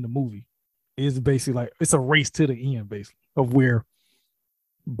point in the movie, it's basically like it's a race to the end, basically, of where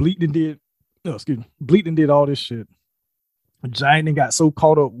Bleek did all this shit. Giant got so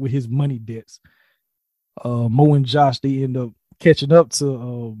caught up with his money debts. Mo and Josh, they end up catching up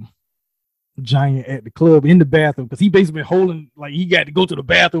to Giant at the club in the bathroom, because he basically been holding, like, he got to go to the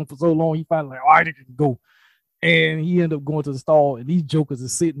bathroom for so long. He finally like, all right, I can go. And he ended up going to the stall, and these jokers are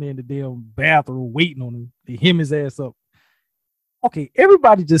sitting there in the damn bathroom waiting on him. They hem his ass up. Okay,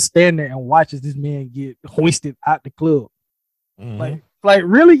 everybody just stand there and watches this man get hoisted out the club. Mm-hmm. Like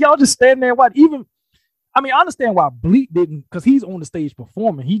really, y'all just stand there and watch. I understand why Bleek didn't, because he's on the stage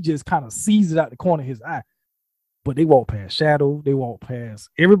performing. He just kind of sees it out the corner of his eye. But they walk past Shadow. They walk past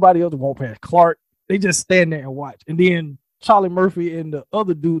everybody else. They walk past Clark. They just stand there and watch. And then Charlie Murphy and the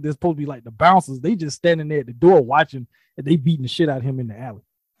other dude that's supposed to be like the bouncers, they just standing there at the door watching, and they beating the shit out of him in the alley.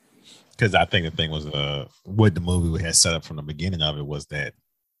 Because I think the thing was what the movie had set up from the beginning of it was that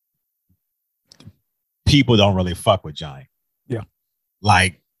people don't really fuck with Giant. Yeah.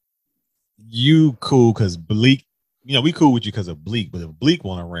 Like, you cool because Bleek, we cool with you because of Bleek, but if Bleek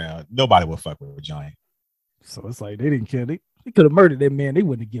wasn't around, nobody would fuck with Giant. So it's like they didn't care. They could have murdered that man. They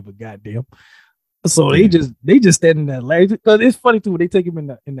wouldn't have give a goddamn. So they just stand in that leg. Because it's funny too when they take him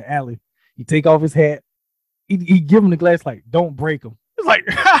in the alley. He take off his hat. He give him the glass like, don't break him. It's like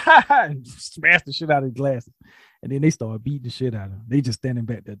and smash the shit out of his glasses. And then they start beating the shit out of him. They just standing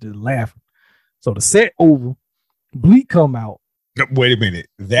back there just laughing. So the set over. Bleek come out. Wait a minute.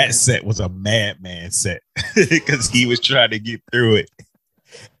 That set was a madman set because he was trying to get through it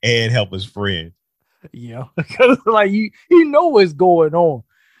and help his friend. Yeah, because like you know what's going on.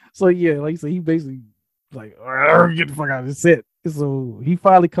 So yeah, like you said, he basically like get the fuck out of the set. So he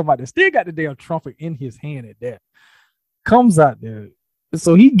finally come out there, still got the damn trumpet in his hand at that. Comes out there,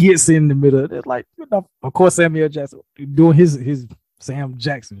 so he gets in the middle. It's like, of course, Samuel Jackson doing his Sam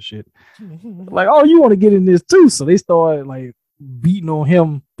Jackson shit. Like, oh, you want to get in this too? So they start like beating on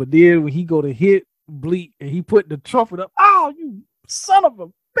him. But then when he go to hit Bleek and he put the trumpet up, oh, you son of a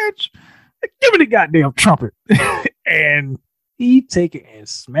bitch. Give me the goddamn trumpet. And he take it and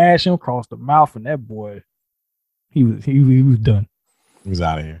smash him across the mouth, and that boy, he was done. He was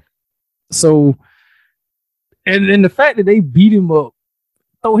out of here. So, and the fact that they beat him up,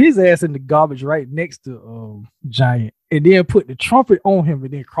 throw his ass in the garbage right next to Giant, and then put the trumpet on him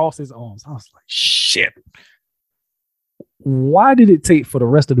and then cross his arms. I was like, shit. why did it take for the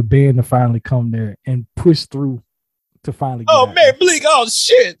rest of the band to finally come there and push through to finally get out man, Bleek, oh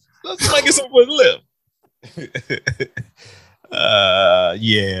shit. Let's make it something with lip.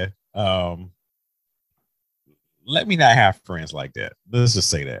 Yeah. Let me not have friends like that. Let's just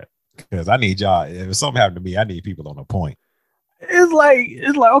say that. Because I need y'all. If something happened to me, I need people on a point. It's like,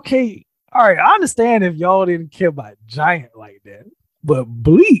 okay, all right, I understand if y'all didn't care about Giant like that, but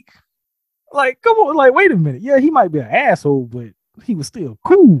Bleek, like, come on, like, wait a minute. Yeah, he might be an asshole, but he was still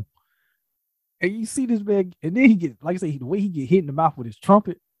cool. And you see this man, and then he get, like I say, the way he get hit in the mouth with his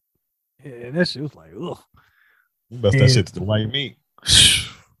trumpet, and that shit was like, ugh. You bust that shit to the white meat.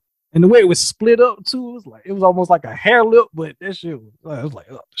 And the way it was split up too, it was almost like a hair lip, but that shit was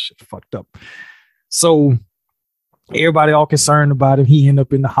like, oh, this shit fucked up. So everybody all concerned about him. He ended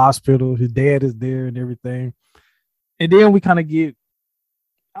up in the hospital. His dad is there and everything. And then we kind of get,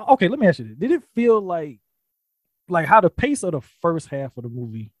 okay, let me ask you this. Did it feel like how the pace of the first half of the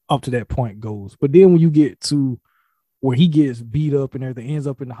movie up to that point goes, but then when you get to where he gets beat up and everything, ends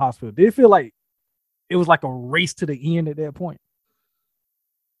up in the hospital, did it feel like it was like a race to the end at that point?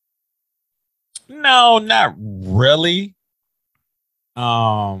 No, not really.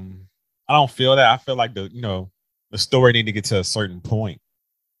 I don't feel that. I feel like the story need to get to a certain point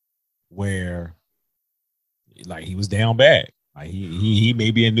where, like, he was down bad. Like he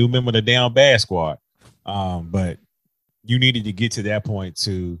may be a new member of the down bad squad. But you needed to get to that point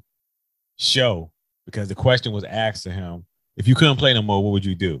to show, because the question was asked to him, if you couldn't play no more, what would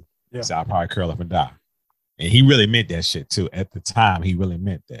you do? Yeah. He said, I'd probably curl up and die. And he really meant that shit too. At the time, he really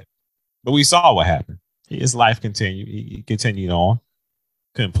meant that. But we saw what happened. His life continued. He continued on.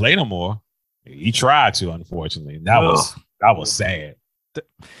 Couldn't play no more. He tried to, unfortunately. That was sad.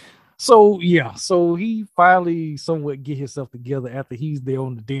 So yeah, so he finally somewhat get himself together after he's there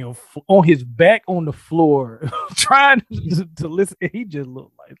on the damn on his back on the floor trying to listen. He just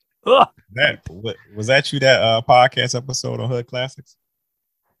looked like, ugh. Was that you, that podcast episode on Hood Classics?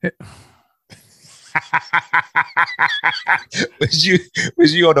 was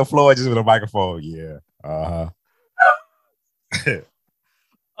you on the floor just with a microphone? Yeah.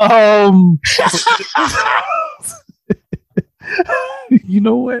 You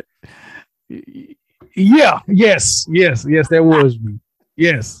know what? Yeah, yes, that was me.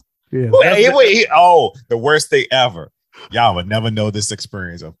 Yes. The worst thing ever. Y'all would never know this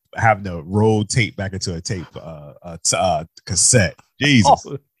experience of having to roll tape back into a tape cassette. Jesus.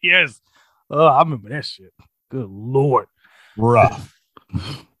 Oh, yes. I remember that shit. Good Lord. Rough.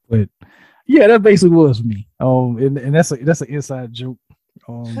 But yeah, that basically was me. And that's an inside joke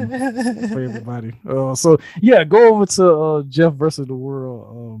for everybody. So yeah, go over to Jeff versus the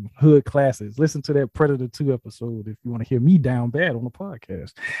World Hood Classics. Listen to that Predator 2 episode if you want to hear me down bad on the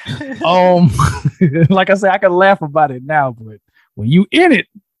podcast. Like I said, I can laugh about it now, but when you in it,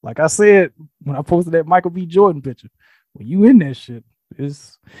 like I said when I posted that Michael B. Jordan picture, when you in that shit,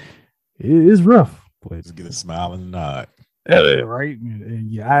 it's rough. But just get a smile and a nod. Right,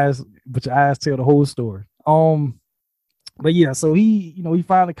 and your eyes tell the whole story. But yeah, so he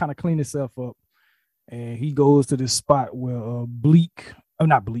finally kind of cleaned himself up, and he goes to this spot where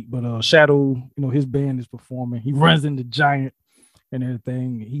Shadow, his band is performing. He runs into Giant and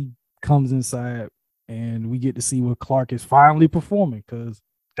everything. He comes inside, and we get to see where Clark is finally performing, because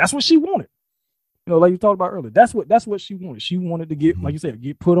that's what she wanted. Like you talked about earlier, that's what she wanted. She wanted to get, like you said,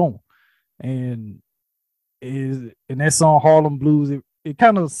 get put on. And in that song Harlem Blues, it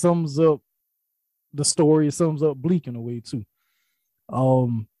kind of sums up the story. It sums up Bleek in a way too.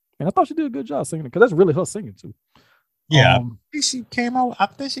 And I thought she did a good job singing it, because that's really her singing too. Yeah, I think she came out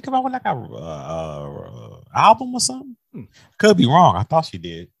with like a album or something. Could be wrong. I thought she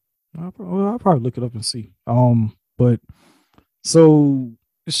did. I'll probably look it up and see. But so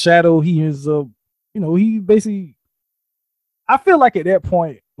Shadow, he ends up, he basically, I feel like at that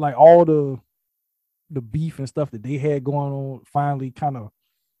point, like all the beef and stuff that they had going on finally kind of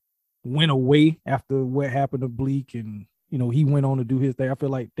went away after what happened to Bleek, and he went on to do his thing. I feel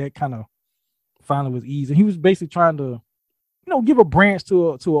like that kind of finally was easy. He was basically trying to, give a branch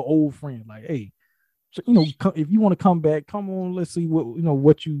to an old friend, like, hey, if you want to come back, come on, let's see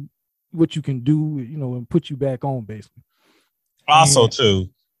what you can do, and put you back on, basically. Also, too,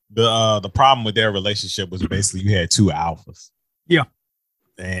 the problem with their relationship was basically you had two alphas. Yeah.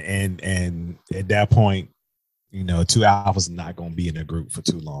 And at that point, two alphas are not going to be in a group for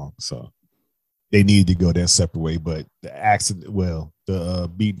too long, so they needed to go their separate way. But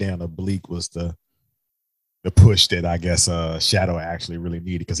the beat down of Bleek was the push that I guess Shadow actually really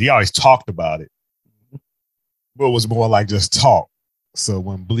needed, because he always talked about it, but it was more like just talk. So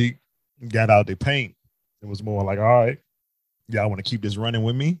when Bleek got out the paint, it was more like, all right, y'all want to keep this running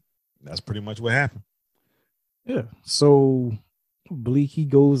with me? That's pretty much what happened. Yeah. So Bleek, he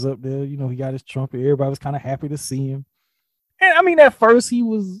goes up there, you know, he got his trumpet. Everybody was kind of happy to see him. And I mean, at first he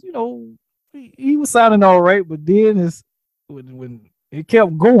was, you know, he was sounding all right, but then it's when it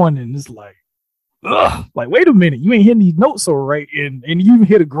kept going, and it's like, ugh, like, wait a minute, you ain't hitting these notes so right, and you even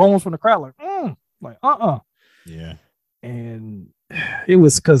hear the groans from the crowd, like, yeah. And it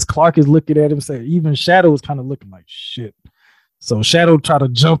was because Clark is looking at him, saying, even Shadow was kind of looking like shit. So Shadow tried to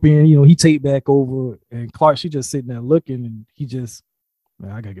jump in, you know, he take back over, and Clark, she just sitting there looking, and he just,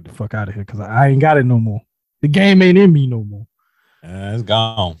 man, I gotta get the fuck out of here because I ain't got it no more. The game ain't in me no more. It's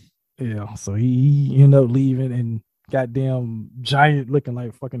gone. Yeah, so he ended up leaving, and goddamn Giant looking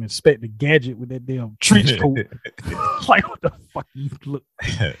like fucking Inspector Gadget with that damn trench coat. Like, what the fuck you look?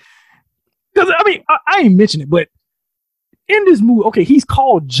 Because I mean, I ain't mention it, but in this movie, okay, he's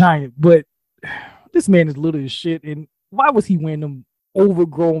called Giant, but this man is little as shit. And why was he wearing them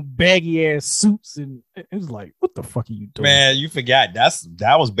overgrown baggy ass suits? And it was like, what the fuck are you doing? Man, you forgot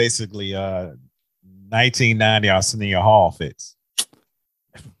that was basically 1990 Arsenio Hall fits.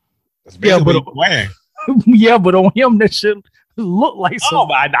 Yeah, but yeah, but on him that shit looked like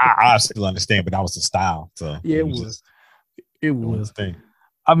something. I still understand, but that was the style. So yeah, it was. Thing.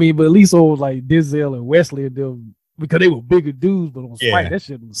 I mean, but at least old like Denzel and Wesley and them, because they were bigger dudes, but on Spike, that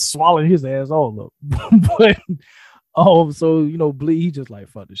shit was swallowing his ass all up. But so you know, Bleek, he just like,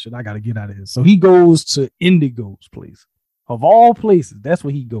 fuck this shit, I gotta get out of here. So he goes to Indigo's place. Of all places, that's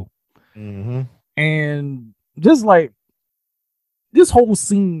where he go. Mm-hmm. And just like this whole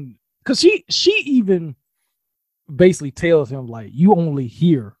scene, because she even basically tells him, like, you only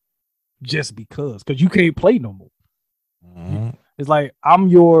here just because you can't play no more. Mm-hmm. It's like, I'm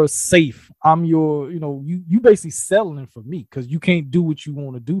your safe. I'm your, you know, you basically settling for me because you can't do what you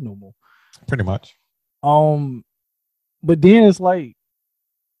want to do no more. Pretty much. But then it's like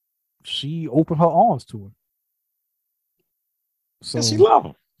she opened her arms to him. So she love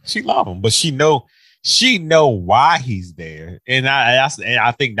him. She love him, but she know why he's there. And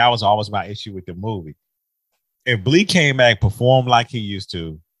I think that was always my issue with the movie. If Bleek came back, performed like he used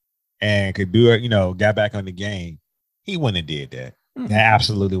to, and could do it, you know, got back on the game, he wouldn't have did that. Mm-hmm.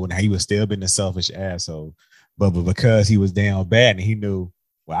 Absolutely wouldn't. He would still been a selfish asshole. But because he was down bad and he knew,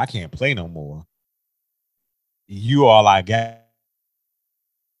 well, I can't play no more. You all I got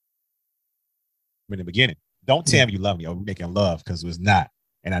in the beginning. Don't tell me you love me or we're making love, because it was not.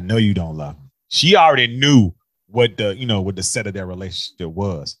 And I know you don't love me. She already knew what the set of their relationship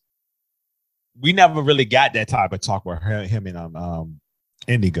was. We never really got that type of talk with him and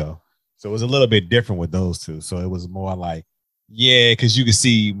Indigo. So it was a little bit different with those two. So it was more like, yeah, because you could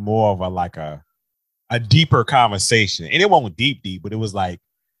see more of a deeper conversation. And it wasn't deep, but it was like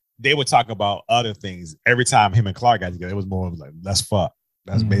they would talk about other things. Every time him and Clark got together, it was more of like, let's fuck.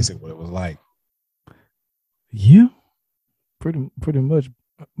 That's basically what it was like. Yeah, pretty much.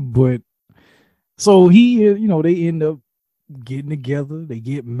 But so he, you know, they end up getting together. They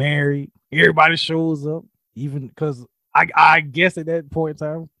get married. Everybody shows up, even because I guess at that point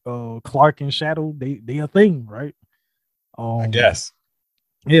in time, Clark and Shadow, they a thing, right? I guess.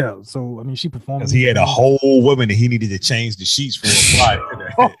 Yeah. So I mean, she performed because he had a whole woman that he needed to change the sheets for a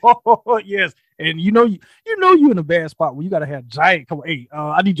flight. Yes, and you know you're in a bad spot where you gotta have Giant come. Hey,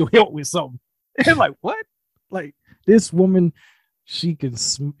 I need your help with something. And like, what? Like, this woman, she can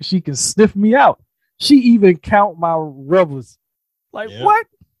sniff me out. She even count my rubbers. Like, what?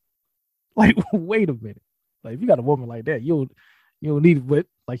 Like, wait a minute. Like, if you got a woman like that, you don't need it. But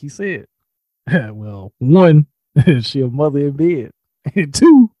like he said, well, one, she a mother in bed, and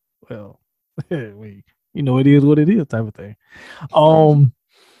two, well, wait, you know, it is what it is, type of thing.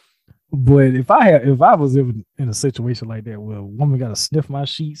 But if I was in a situation like that where a woman got to sniff my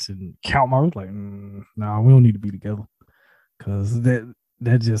sheets and count my rooms, like, nah, we don't need to be together, because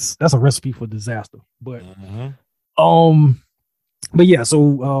that's a recipe for disaster. But but yeah,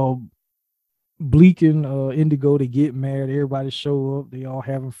 so Bleek and Indigo, they get married. Everybody show up. They all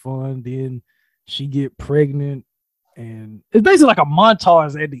having fun. Then she get pregnant, and it's basically like a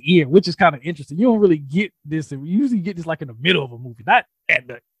montage at the end, which is kind of interesting. You don't really get this. You usually get this like in the middle of a movie, not at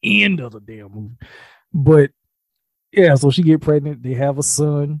the end of the damn movie. But yeah, so she get pregnant. They have a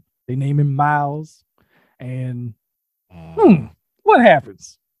son. They name him Miles. And what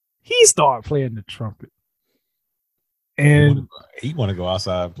happens? He started playing the trumpet. And he want to go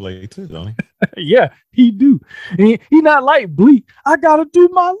outside and play too, don't he? Yeah, he do. He not like Bleek. I gotta do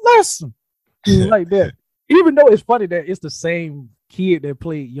my lesson. He like that. Even though it's funny that it's the same kid that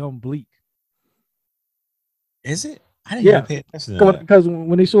played young Bleek. Is it? I didn't even pay attention to that. Because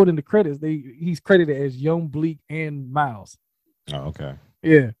when they showed in the credits, he's credited as young Bleek and Miles. Oh, okay.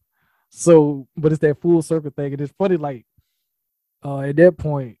 Yeah. So, but it's that full circle thing, and it's funny. Like, at that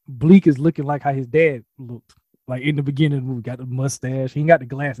point, Bleek is looking like how his dad looked. Like in the beginning of the movie, got the mustache. He ain't got the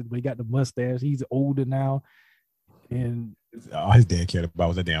glasses, but he got the mustache. He's older now, and all his dad cared about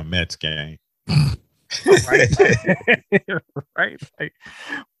was a damn Mets game. right, right. Like,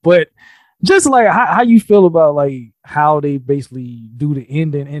 but just like how you feel about like how they basically do the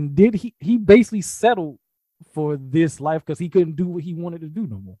ending, and did he basically settled for this life because he couldn't do what he wanted to do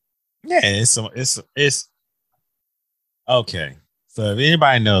no more. Yeah, it's okay. So if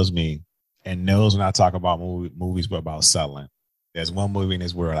anybody knows me and knows when I talk about movies but about selling, there's one movie in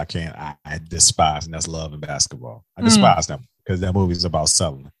this world I despise, and that's Love and Basketball. I despise them because that movie is about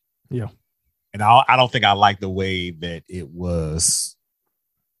selling. Yeah. And I don't think I like the way that it was.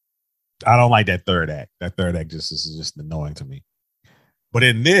 I don't like that third act. That third act is just annoying to me. But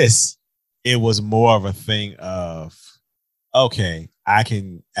in this, it was more of a thing of, okay, I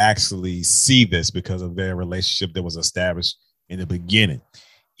can actually see this because of their relationship that was established in the beginning.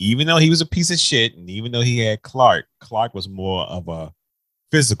 Even though he was a piece of shit, and even though he had Clark was more of a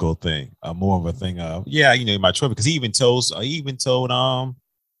physical thing, more of a thing of, yeah, you know, my trophy. Because he even told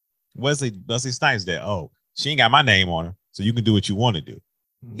Wesley Snipes that, oh, she ain't got my name on her, so you can do what you want to do.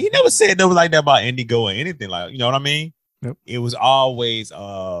 He never said nothing like that about Indigo or anything, like, you know what I mean? Yep. It was always,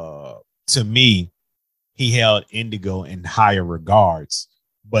 to me, he held Indigo in higher regards,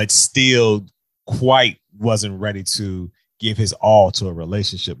 but still quite wasn't ready to give his all to a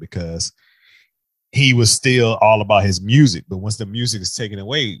relationship because he was still all about his music. But once the music is taken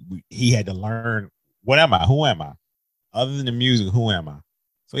away, he had to learn, what am I? Who am I? Other than the music, who am I?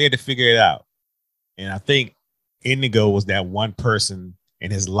 So he had to figure it out. And I think Indigo was that one person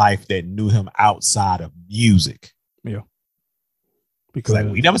in his life that knew him outside of music. Yeah. Because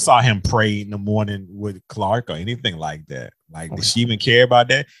like, we never saw him pray in the morning with Clark or anything like that. Like, did she even care about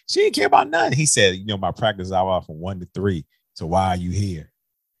that? She didn't care about nothing. He said, you know, my practice hour from 1 to 3. So why are you here?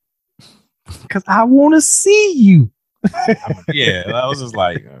 Because I want to see you. Yeah, I was just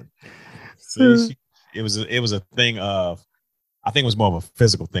like, see, it was a thing of, I think it was more of a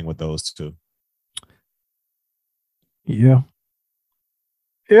physical thing with those two. Yeah.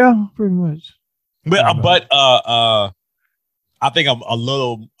 Yeah, pretty much. But I think I'm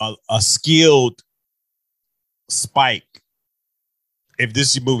a skilled Spike. If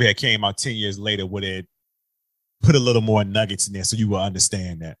this movie had came out 10 years later, would it put a little more nuggets in there so you will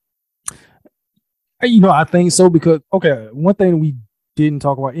understand that? You know, I think so because, okay, one thing we didn't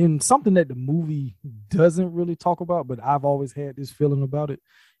talk about, and something that the movie doesn't really talk about, but I've always had this feeling about it,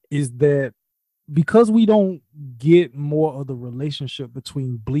 is that because we don't get more of the relationship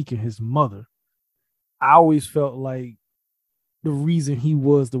between Bleek and his mother, I always felt like the reason he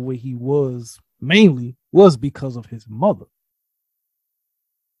was the way he was mainly was because of his mother.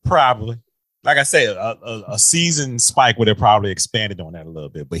 Probably. Like I said, a seasoned Spike would have probably expanded on that a little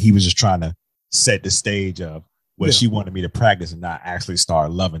bit, but he was just trying to set the stage of where she wanted me to practice and not actually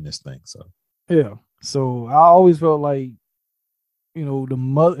start loving this thing. So yeah. So I always felt like, you know,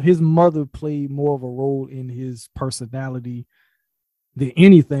 his mother played more of a role in his personality than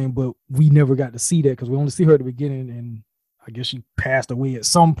anything, but we never got to see that because we only see her at the beginning, and I guess she passed away at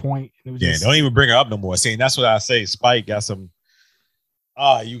some point. And it was don't even bring her up no more. See, that's what I say. Spike got some.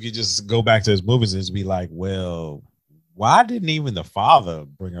 You could just go back to his movies and just be like, well, why didn't even the father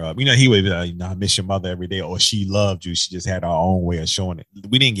bring her up? You know, he would be like, you know, I miss your mother every day, or she loved you. She just had her own way of showing it.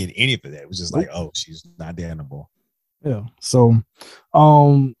 We didn't get any of that. It was just like, oh, she's not there no more. Yeah. So,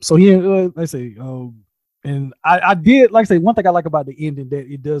 he, like I say, and I did, like I say, one thing I like about the ending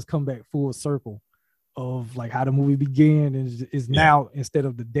that it does come back full circle of like how the movie began is now, instead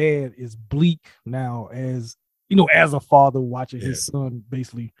of the dad, is Bleek now as, you know, as a father watching his son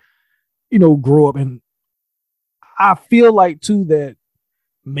basically, you know, grow up. And I feel like too that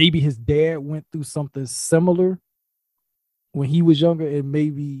maybe his dad went through something similar when he was younger, and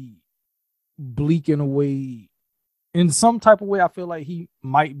maybe Bleek in a way, in some type of way, I feel like he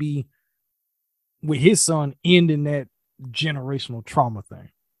might be with his son ending that generational trauma thing.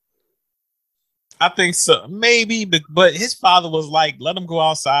 I think so, maybe, but his father was like, let him go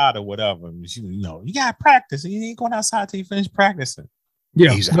outside or whatever. You know, you gotta practice. He ain't going outside till you finish practicing.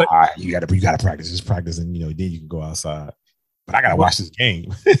 Yeah, he's like, all right, you gotta practice. Just practice, and you know, then you can go outside. But I gotta watch this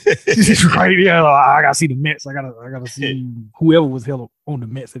game. Right? Yeah, I gotta see the Mets. I gotta see whoever was held on the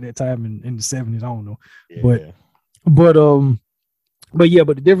Mets at that time in the 70s. I don't know, but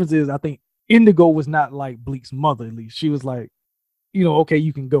the difference is, I think Indigo was not like Bleek's mother. At least she was like, you know, okay,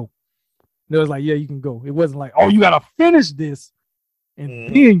 you can go. And it was like, yeah, you can go. It wasn't like, oh, you gotta finish this,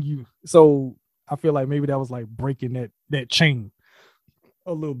 and then you. So I feel like maybe that was like breaking that chain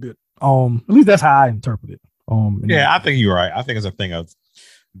a little bit. At least that's how I interpret it. I think you're right. I think it's a thing of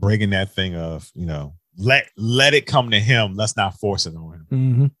breaking that thing of, let it come to him. Let's not force it on him.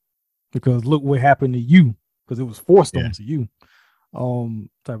 Mm-hmm. Because look what happened to you, because it was forced onto you.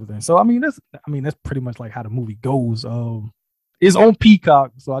 Type of thing. So that's pretty much like how the movie goes. It's on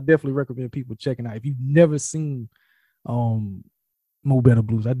Peacock, so I definitely recommend people checking out. If you've never seen Mo Better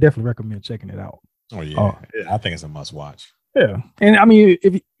Blues, I definitely recommend checking it out. Oh yeah, I think it's a must watch. Yeah, and I mean,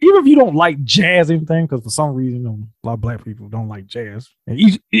 even if you don't like jazz or anything, because for some reason a lot of black people don't like jazz, and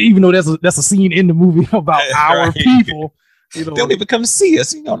even though that's a scene in the movie about our people, they don't even come see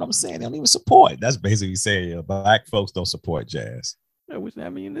us. You know what I'm saying? They don't even support. That's basically saying black folks don't support jazz. Yeah, which I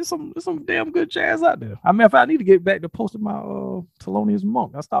mean, there's some damn good jazz out there. I mean, if I need to get back to posting my Thelonious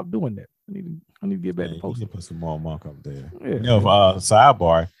Monk, I stopped doing that. I need to get back to posting. You can put some more Monk up there. Yeah.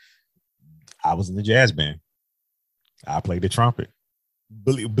 Sidebar. I was in the jazz band. I played the trumpet.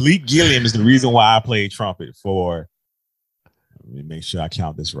 Bleek Gilliam is the reason why I played trumpet for. Let me make sure I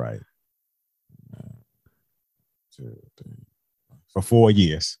count this right. 2, 3, for 4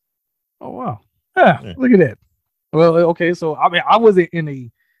 years. Oh wow! Yeah, look at that. Well, okay, so I mean, I wasn't in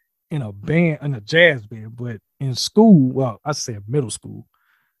a band, in a jazz band, but in school, well, I said middle school,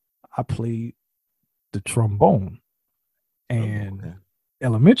 I played the trombone, and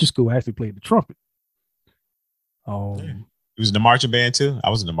elementary school, I actually played the trumpet. You was in the marching band too? I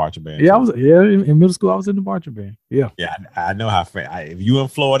was in the marching band. Yeah, too. in middle school, I was in the marching band. Yeah. Yeah, I know how. If you in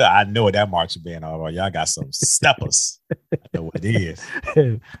Florida, I know what that marching band are. Y'all got some steppers. I know what it is.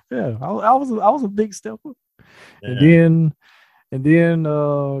 Yeah, I was a big stepper. Yeah. And then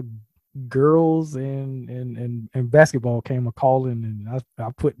girls and basketball came a calling, and I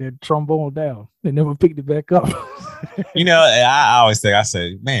put that trombone down. They never picked it back up. I always think, I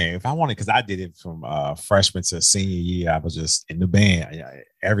said, man, if I wanted, because I did it from freshman to senior year, I was just in the band,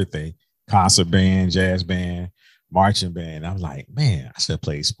 everything, concert band, jazz band, marching band. I was like, man, I should have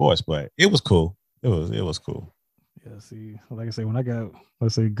played sports, but it was cool. It was cool. Yeah, see, like I say, when I got,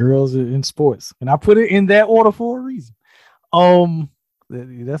 let's say, girls in sports, and I put it in that order for a reason.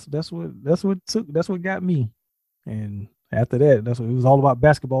 That's what got me. And after that, it was all about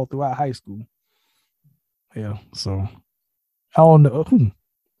basketball throughout high school. Yeah, so I don't know.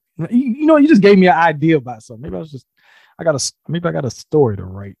 You just gave me an idea about something. Maybe I got a story to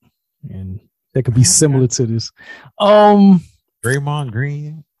write, and that could be similar to this. Draymond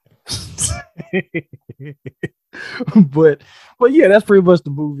Green. but yeah, that's pretty much the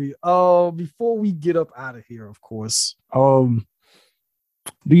movie. Before we get up out of here, of course, do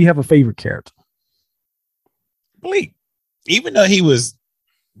you have a favorite character? Bleek. Even though he was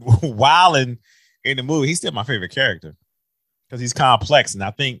wilding in the movie, he's still my favorite character because he's complex, and I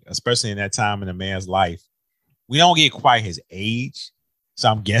think, especially in that time in a man's life, we don't get quite his age. So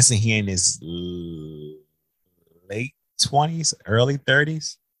I'm guessing he in his late 20s, early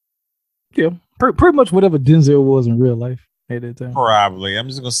 30s. Yeah, pretty much whatever Denzel was in real life at that time. Probably. I'm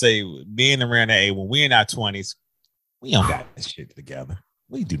just gonna say, being around that age, when we're in our 20s, we don't got that shit together.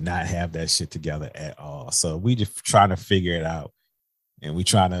 We do not have that shit together at all. So we just trying to figure it out, and we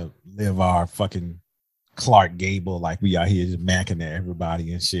trying to live our fucking Clark Gable like we out here just macking at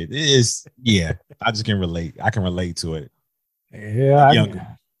everybody and shit. It is, yeah. I just can relate. I can relate to it. Yeah,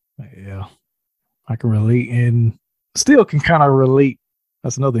 I can relate, and still can kind of relate.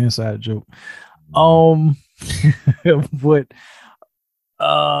 That's another inside joke. But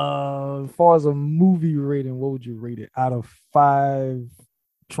as far as a movie rating, what would you rate it out of 5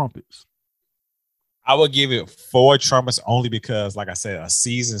 trumpets? I would give it 4 trumpets only because, like I said, a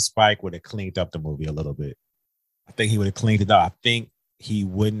seasoned Spike would have cleaned up the movie a little bit. I think he would have cleaned it up. I think he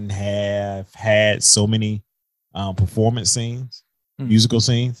wouldn't have had so many performance scenes, musical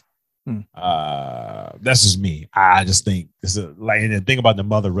scenes. That's just me. I just think this is like, and the thing about the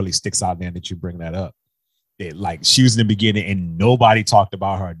mother really sticks out there that you bring that up. Like, she was in the beginning and nobody talked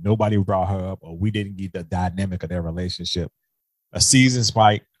about her, nobody brought her up, or we didn't get the dynamic of their relationship. A seasoned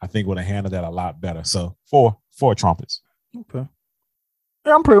Spike, I think, would have handled that a lot better. So 4 trumpets. Okay.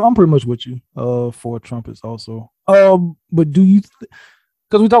 Yeah, I'm pretty much with you. 4 trumpets also. But do you?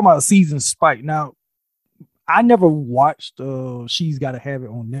 Because we're talking about a seasoned Spike now. I never watched She's Gotta Have It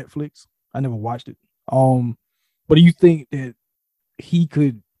on Netflix. I never watched it. But do you think that he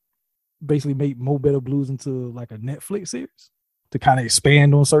could basically make Mo Better Blues into like a Netflix series to kind of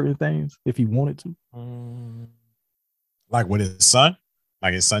expand on certain things if he wanted to? Like with his son?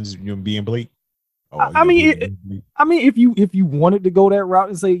 Like his son just being Bleek? I mean, if you wanted to go that route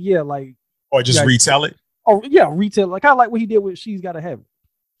and say, yeah, like, or just retell it. Oh yeah, retell, like kind of like what he did with She's Gotta Have It.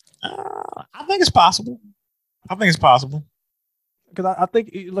 I think it's possible. Because I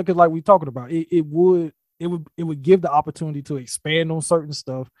think look at like we talking about it would give the opportunity to expand on certain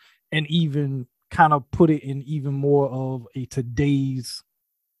stuff and even kind of put it in even more of a today's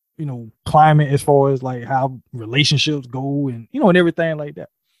climate as far as like how relationships go and and everything like that.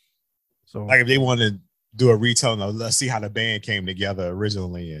 So like if they want to do a retelling of let's see how the band came together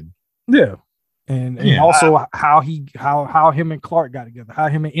originally and also how him and Clark got together, how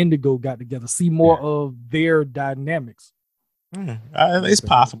him and Indigo got together, see more of their dynamics. It's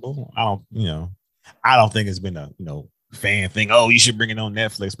possible. I don't think it's been a fan thing. Oh, you should bring it on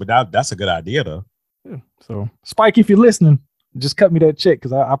Netflix, but that's a good idea though. Yeah. So Spike, if you're listening, just cut me that check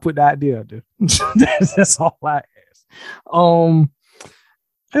because I put the idea out there. That's all I ask.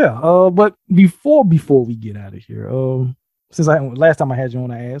 But before we get out of here, since last time I had you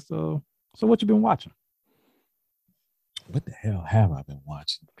on, I asked, so what you been watching? What the hell have I been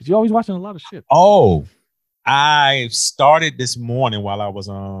watching? Because you're always watching a lot of shit. Oh, I started this morning while I was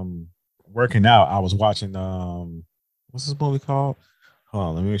working out. I was watching what's this movie called? Hold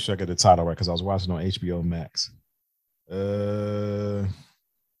on, let me make sure I get the title right because I was watching on HBO Max. Give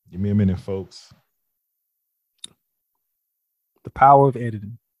me a minute, folks. The power of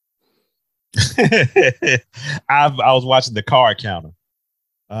editing. I was watching The Card Counter.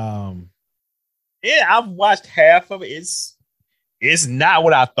 I've watched half of it. It's not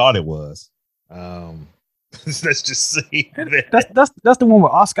what I thought it was. Let's just see. That's the one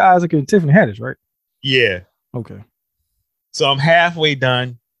with Oscar Isaac and Tiffany Haddish, right? Yeah. Okay. So I'm halfway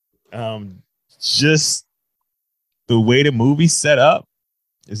done. Just the way the movie's set up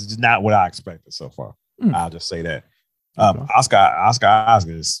is just not what I expected so far. I'll just say that. Oscar Isaac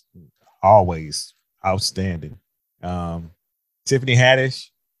is always outstanding. Tiffany Haddish,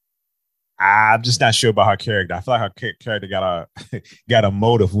 I'm just not sure about her character. I feel like her character got a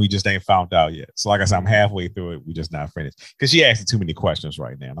motive we just ain't found out yet. So like I said, I'm halfway through it. We just not finished because she asking too many questions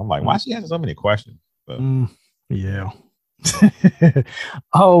right now. And I'm like, why is she asking so many questions? But, yeah.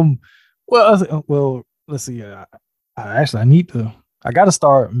 Well, let's see. I got to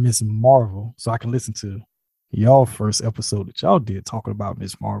start Miss Marvel so I can listen to y'all first episode that y'all did talking about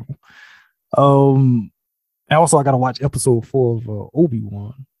Miss Marvel. And also I got to watch episode 4 of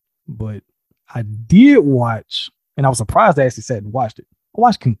Obi-Wan, but I did watch, and I was surprised I actually sat and watched it. I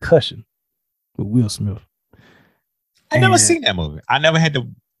watched Concussion with Will Smith. I never seen that movie. I never had to.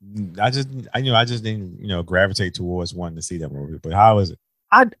 I just didn't gravitate towards wanting to see that movie. But how is it?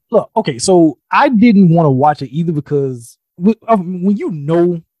 So I didn't want to watch it either because when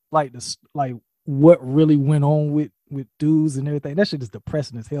like this, like what really went on with dudes and everything, that shit is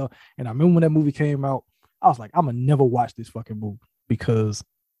depressing as hell. And I remember when that movie came out, I was like, I'm gonna never watch this fucking movie because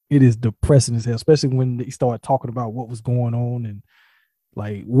it is depressing as hell, especially when they started talking about what was going on and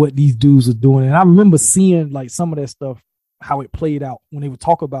like what these dudes are doing. And I remember seeing like some of that stuff, how it played out when they would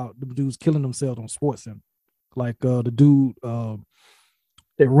talk about the dudes killing themselves on SportsCenter. Like the dude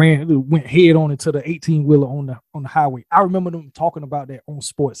that went head on into the 18-wheeler on the highway. I remember them talking about that on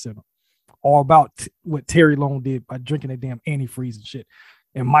SportsCenter, or about what Terry Long did by drinking that damn antifreeze and shit,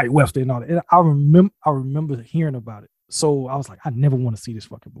 and Mike Webster and all that. And I remember hearing about it. So I was like, I never want to see this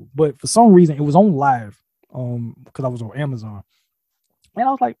fucking movie. But for some reason, it was on live because I was on Amazon, and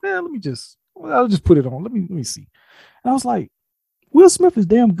I was like, man, I'll just put it on. Let me see. And I was like, Will Smith is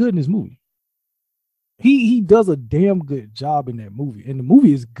damn good in this movie. He does a damn good job in that movie, and the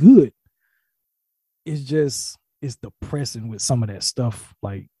movie is good. It's depressing with some of that stuff,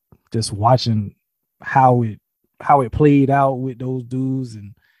 like just watching how it played out with those dudes.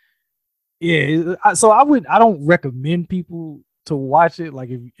 And so I don't recommend people to watch it.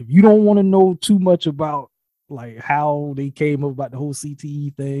 Like if you don't want to know too much about like how they came up about the whole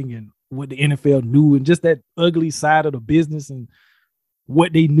CTE thing and what the NFL knew and just that ugly side of the business and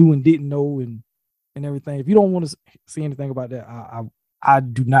what they knew and didn't know and everything. If you don't want to see anything about that, I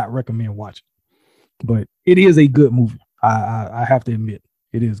do not recommend watching. But it is a good movie. I have to admit,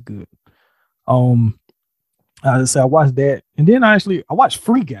 it is good. I watched that, and then I watched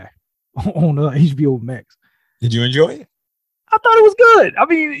Free Guy on HBO Max. Did you enjoy it? I thought it was good. I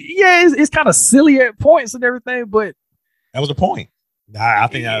mean, yeah, it's kind of silly at points and everything, but that was the point. I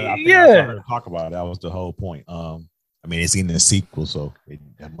think I started to talk about it. That was the whole point. I mean, it's in the sequel, so it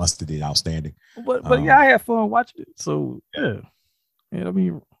must have did outstanding. But yeah, I had fun watching it. So yeah. And I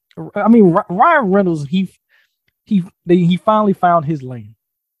mean, Ryan Reynolds, he finally found his lane.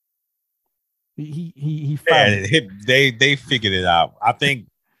 He found it. They figured it out. I think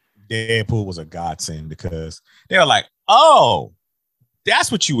Deadpool was a godsend because they were like, "Oh,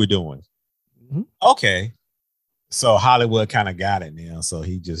 that's what you were doing." Mm-hmm. Okay, So Hollywood kind of got it now. So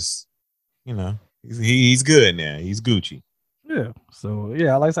he just, he's good now. He's Gucci. Yeah. So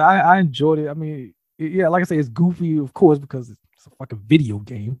yeah, like I said, I enjoyed it. I mean, yeah, like I say, it's goofy, of course, because it's a fucking video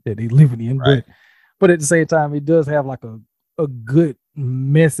game that they living in. Right. But at the same time, it does have like a good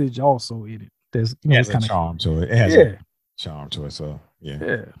message also in it. There's It has a charm to it. It has a charm to it. So yeah.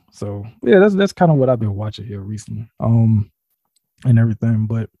 Yeah. So yeah, that's kind of what I've been watching here recently. And everything.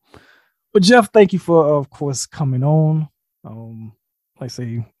 But Jeff, thank you for of course coming on. Like I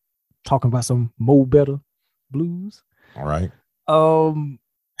say, talking about some Mo Better blues. All right.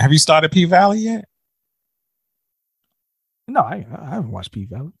 Have you started P Valley yet? No, I haven't watched P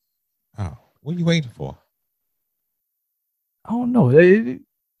Valley. Oh, what are you waiting for? I don't know. I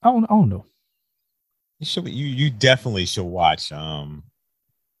don't know. You definitely should watch. Because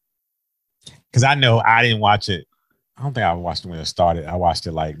I know I didn't watch it. I don't think I watched it when it started. I watched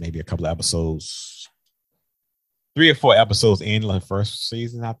it like maybe a couple of episodes, 3 or 4 episodes in the first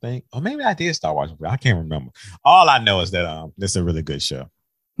season, I think. Or maybe I did start watching. I can't remember. All I know is that this is a really good show.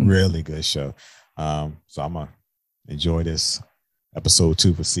 Really good show. So I'm gonna enjoy this episode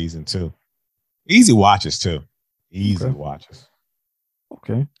 2 for season 2. Easy watches too. Easy watches.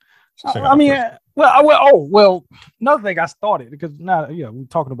 Okay. I mean, well, another thing I started, because now, we're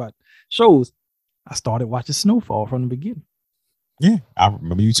talking about shows. I started watching Snowfall from the beginning. Yeah, I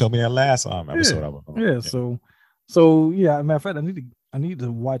remember you told me that last episode. So yeah. Matter of fact, I need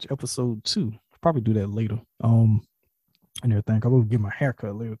to watch episode 2. Probably do that later. And everything. I'm gonna get my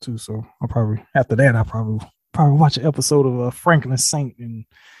haircut later too. So I'll probably after that I'll probably watch an episode of Franklin Saint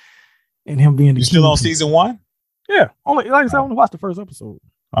and him being the. You still on season 1? Yeah, only like I said, I only watched the first episode.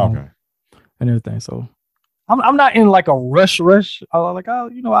 Okay. And everything. So I'm not in like a rush.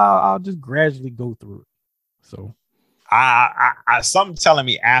 I'll just gradually go through it. So I something telling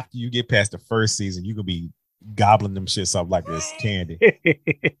me after you get past the first season, you could be gobbling them shits up like this candy.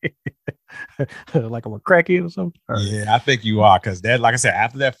 Like I'm a crackhead or something. Yeah, I think you are, because that, like I said,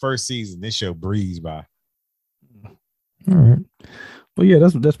 after that first season, this show breezed by. All right. But yeah,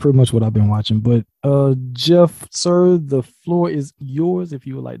 that's pretty much what I've been watching. But Jeff, sir, the floor is yours if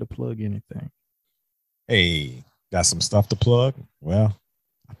you would like to plug anything. Hey, got some stuff to plug? Well,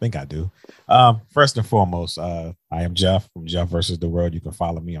 I think I do. First and foremost, I am Jeff from Jeff versus the World. You can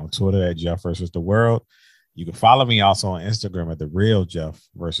follow me on Twitter at Jeff versus the World. You can follow me also on Instagram at the Real Jeff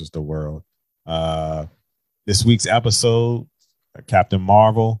versus the World. This week's episode, Captain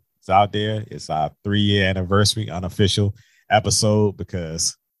Marvel, is out there. It's our 3-year anniversary, unofficial episode,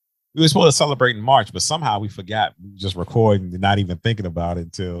 because we were supposed to celebrate in March, but somehow we forgot just recording and not even thinking about it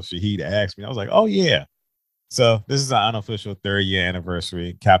until Shahid asked me. I was like, oh yeah. So this is our unofficial 3rd-year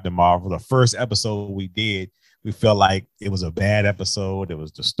anniversary, Captain Marvel. The first episode we did, we felt like it was a bad episode. It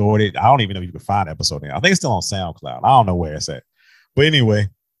was distorted. I don't even know if you can find the episode now. I think it's still on SoundCloud. I don't know where it's at. But anyway,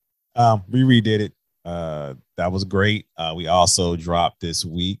 we redid it. That was great. We also dropped this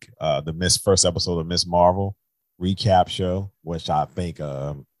week the first episode of Miss Marvel recap show, which I think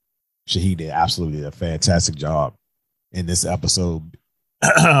Shahid did absolutely a fantastic job in this episode,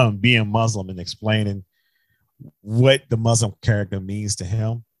 being Muslim and explaining what the Muslim character means to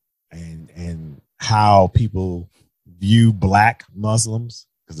him and how people view Black Muslims,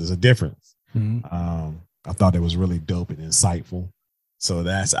 because there's a difference. Mm-hmm. I thought it was really dope and insightful. So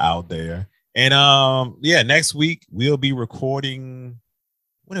that's out there. And next week we'll be recording.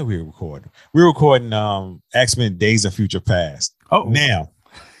 What are we recording? We're recording X-Men Days of Future Past. Oh, now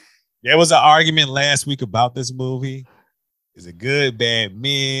there was an argument last week about this movie. Is it good, bad,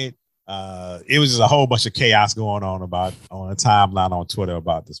 mid? It was just a whole bunch of chaos going on a timeline on Twitter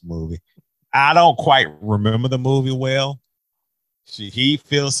about this movie. I don't quite remember the movie well. He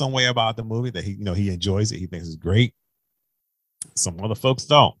feels some way about the movie that he enjoys it. He thinks it's great. Some other folks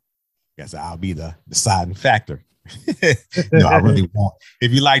don't. Guess I'll be the deciding factor. No, I really won't.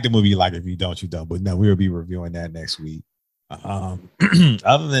 If you like the movie, you like it. If you don't, you don't. But no, we'll be reviewing that next week.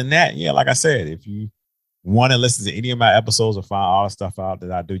 Other than that, yeah, like I said, if you want to listen to any of my episodes or find all the stuff out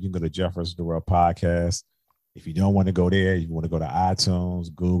that I do, you can go to Jeff vs. the World podcast. If you don't want to go there, you want to go to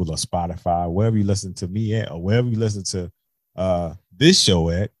iTunes, Google, or Spotify, wherever you listen to me at, or wherever you listen to this show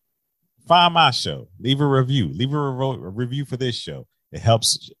at, find my show. Leave a review. Leave a review for this show. It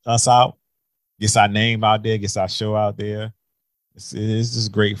helps us out, gets our name out there, gets our show out there. It's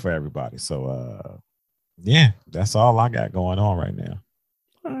just great for everybody. So, yeah, that's all I got going on right now.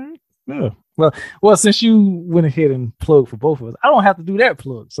 All right. Yeah. Well, since you went ahead and plugged for both of us, I don't have to do that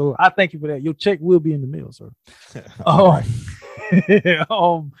plug. So I thank you for that. Your check will be in the mail, sir.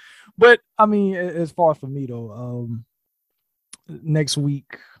 But I mean, as far as for me though, next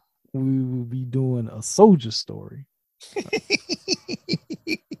week we will be doing a soldier story.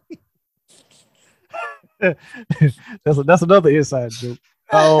 That's another inside joke.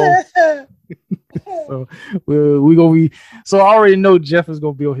 So we gonna be. So I already know Jeff is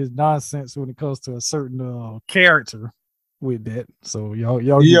gonna be on his nonsense when it comes to a certain character with that. So y'all.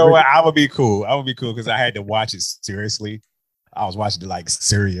 You know what? I would be cool. Because I had to watch it seriously. I was watching it like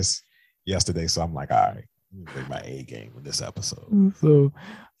serious yesterday, so I'm like, all right, let me play my A game with this episode. So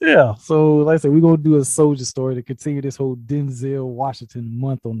yeah. So like I said, we're gonna do a soldier story to continue this whole Denzel Washington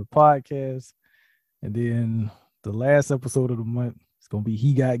month on the podcast, and then the last episode of the month is gonna be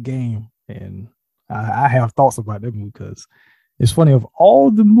He Got Game. And I have thoughts about that movie because it's funny, of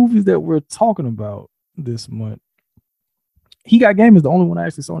all the movies that we're talking about this month, He Got Game is the only one I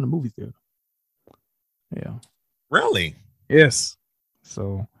actually saw in the movie theater. Yeah. Really? Yes.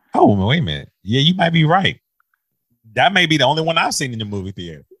 So. Oh, wait a minute. Yeah, you might be right. That may be the only one I've seen in the movie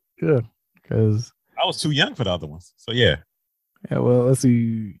theater. Yeah, because I was too young for the other ones. So yeah. Yeah. Well, let's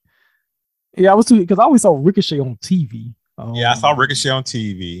see. Yeah, I was too, because I always saw Ricochet on TV. Yeah, I saw Ricochet on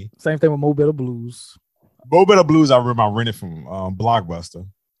TV. Same thing with Mo Better Blues. Mo Better Blues, I remember I rented from Blockbuster.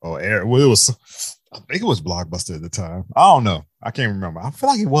 Well, it was, I think it was Blockbuster at the time. I don't know. I can't remember. I feel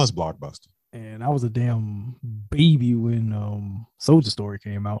like it was Blockbuster. And I was a damn baby when Soldier Story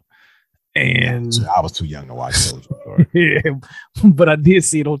came out. And I was too young to watch Soldier Story. Yeah, but I did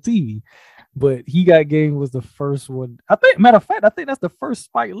see it on TV. But He Got Game was the first one. I think, matter of fact, I think that's the first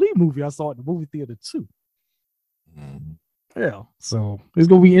Spike Lee movie I saw at the movie theater too. Mm-hmm. Yeah, so it's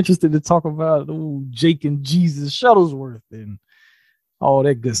gonna be interesting to talk about Jake and Jesus Shuttlesworth and all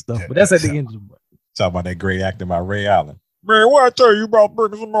that good stuff. But that's at the end of the month. Talk about that great acting by Ray Allen. Man, what I tell you about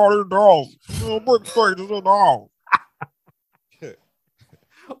bringing somebody in the house? Bring strangers in the house.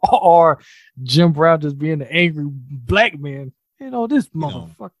 Or Jim Brown just being the angry black man. You know, this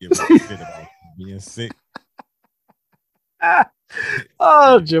motherfucker. About being sick.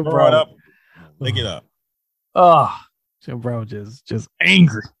 Oh, Jim Brown. Up. Lick it up. Oh, Jim Brown just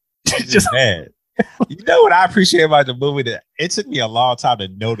angry. Just mad. You know what I appreciate about the movie? That it took me a long time to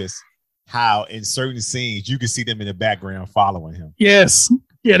notice how in certain scenes you can see them in the background following him. Yes.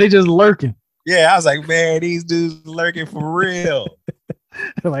 Yeah, they just lurking. Yeah, I was like, man, these dudes lurking for real.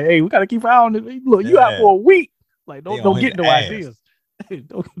 Like, hey, we gotta keep an eye on it. Look, you out for a week. Like, don't get no ideas.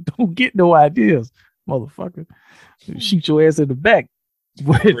 Don't get no ideas, motherfucker. Shoot your ass in the back.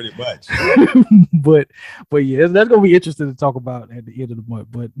 But, pretty much. but yeah, that's gonna be interesting to talk about at the end of the month.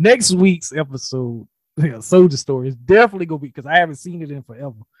 But next week's episode, Soldier Story, is definitely gonna be, because I haven't seen it in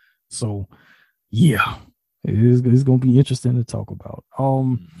forever. So yeah, it's gonna be interesting to talk about.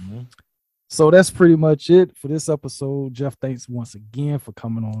 So that's pretty much it for this episode. Jeff, thanks once again for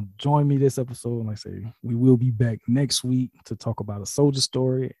coming on. Join me this episode. Like I say, we will be back next week to talk about a Soldier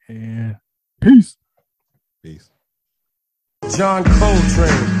Story. And peace. Peace. John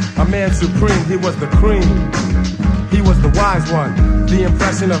Coltrane, a man supreme, he was the cream. He was the wise one, the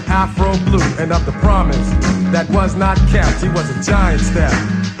impression of Afro blue and of the promise that was not kept. He was a giant step.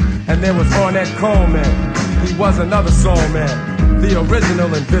 And there was Ornette Coleman, he was another soul man, the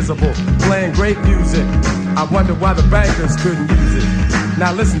original invisible, playing great music. I wonder why the bankers couldn't use it.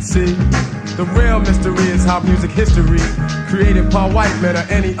 Now listen, see, the real mystery is how music history created Paul Whiteman or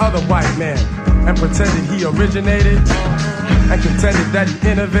any other white man and pretended he originated and contended that he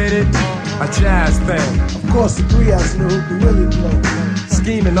innovated a jazz thing. Of course, the 3 of us know who can really blow.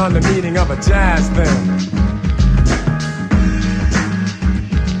 Scheming on the meaning of a jazz thing.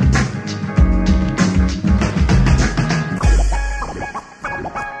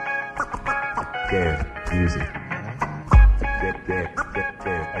 Music.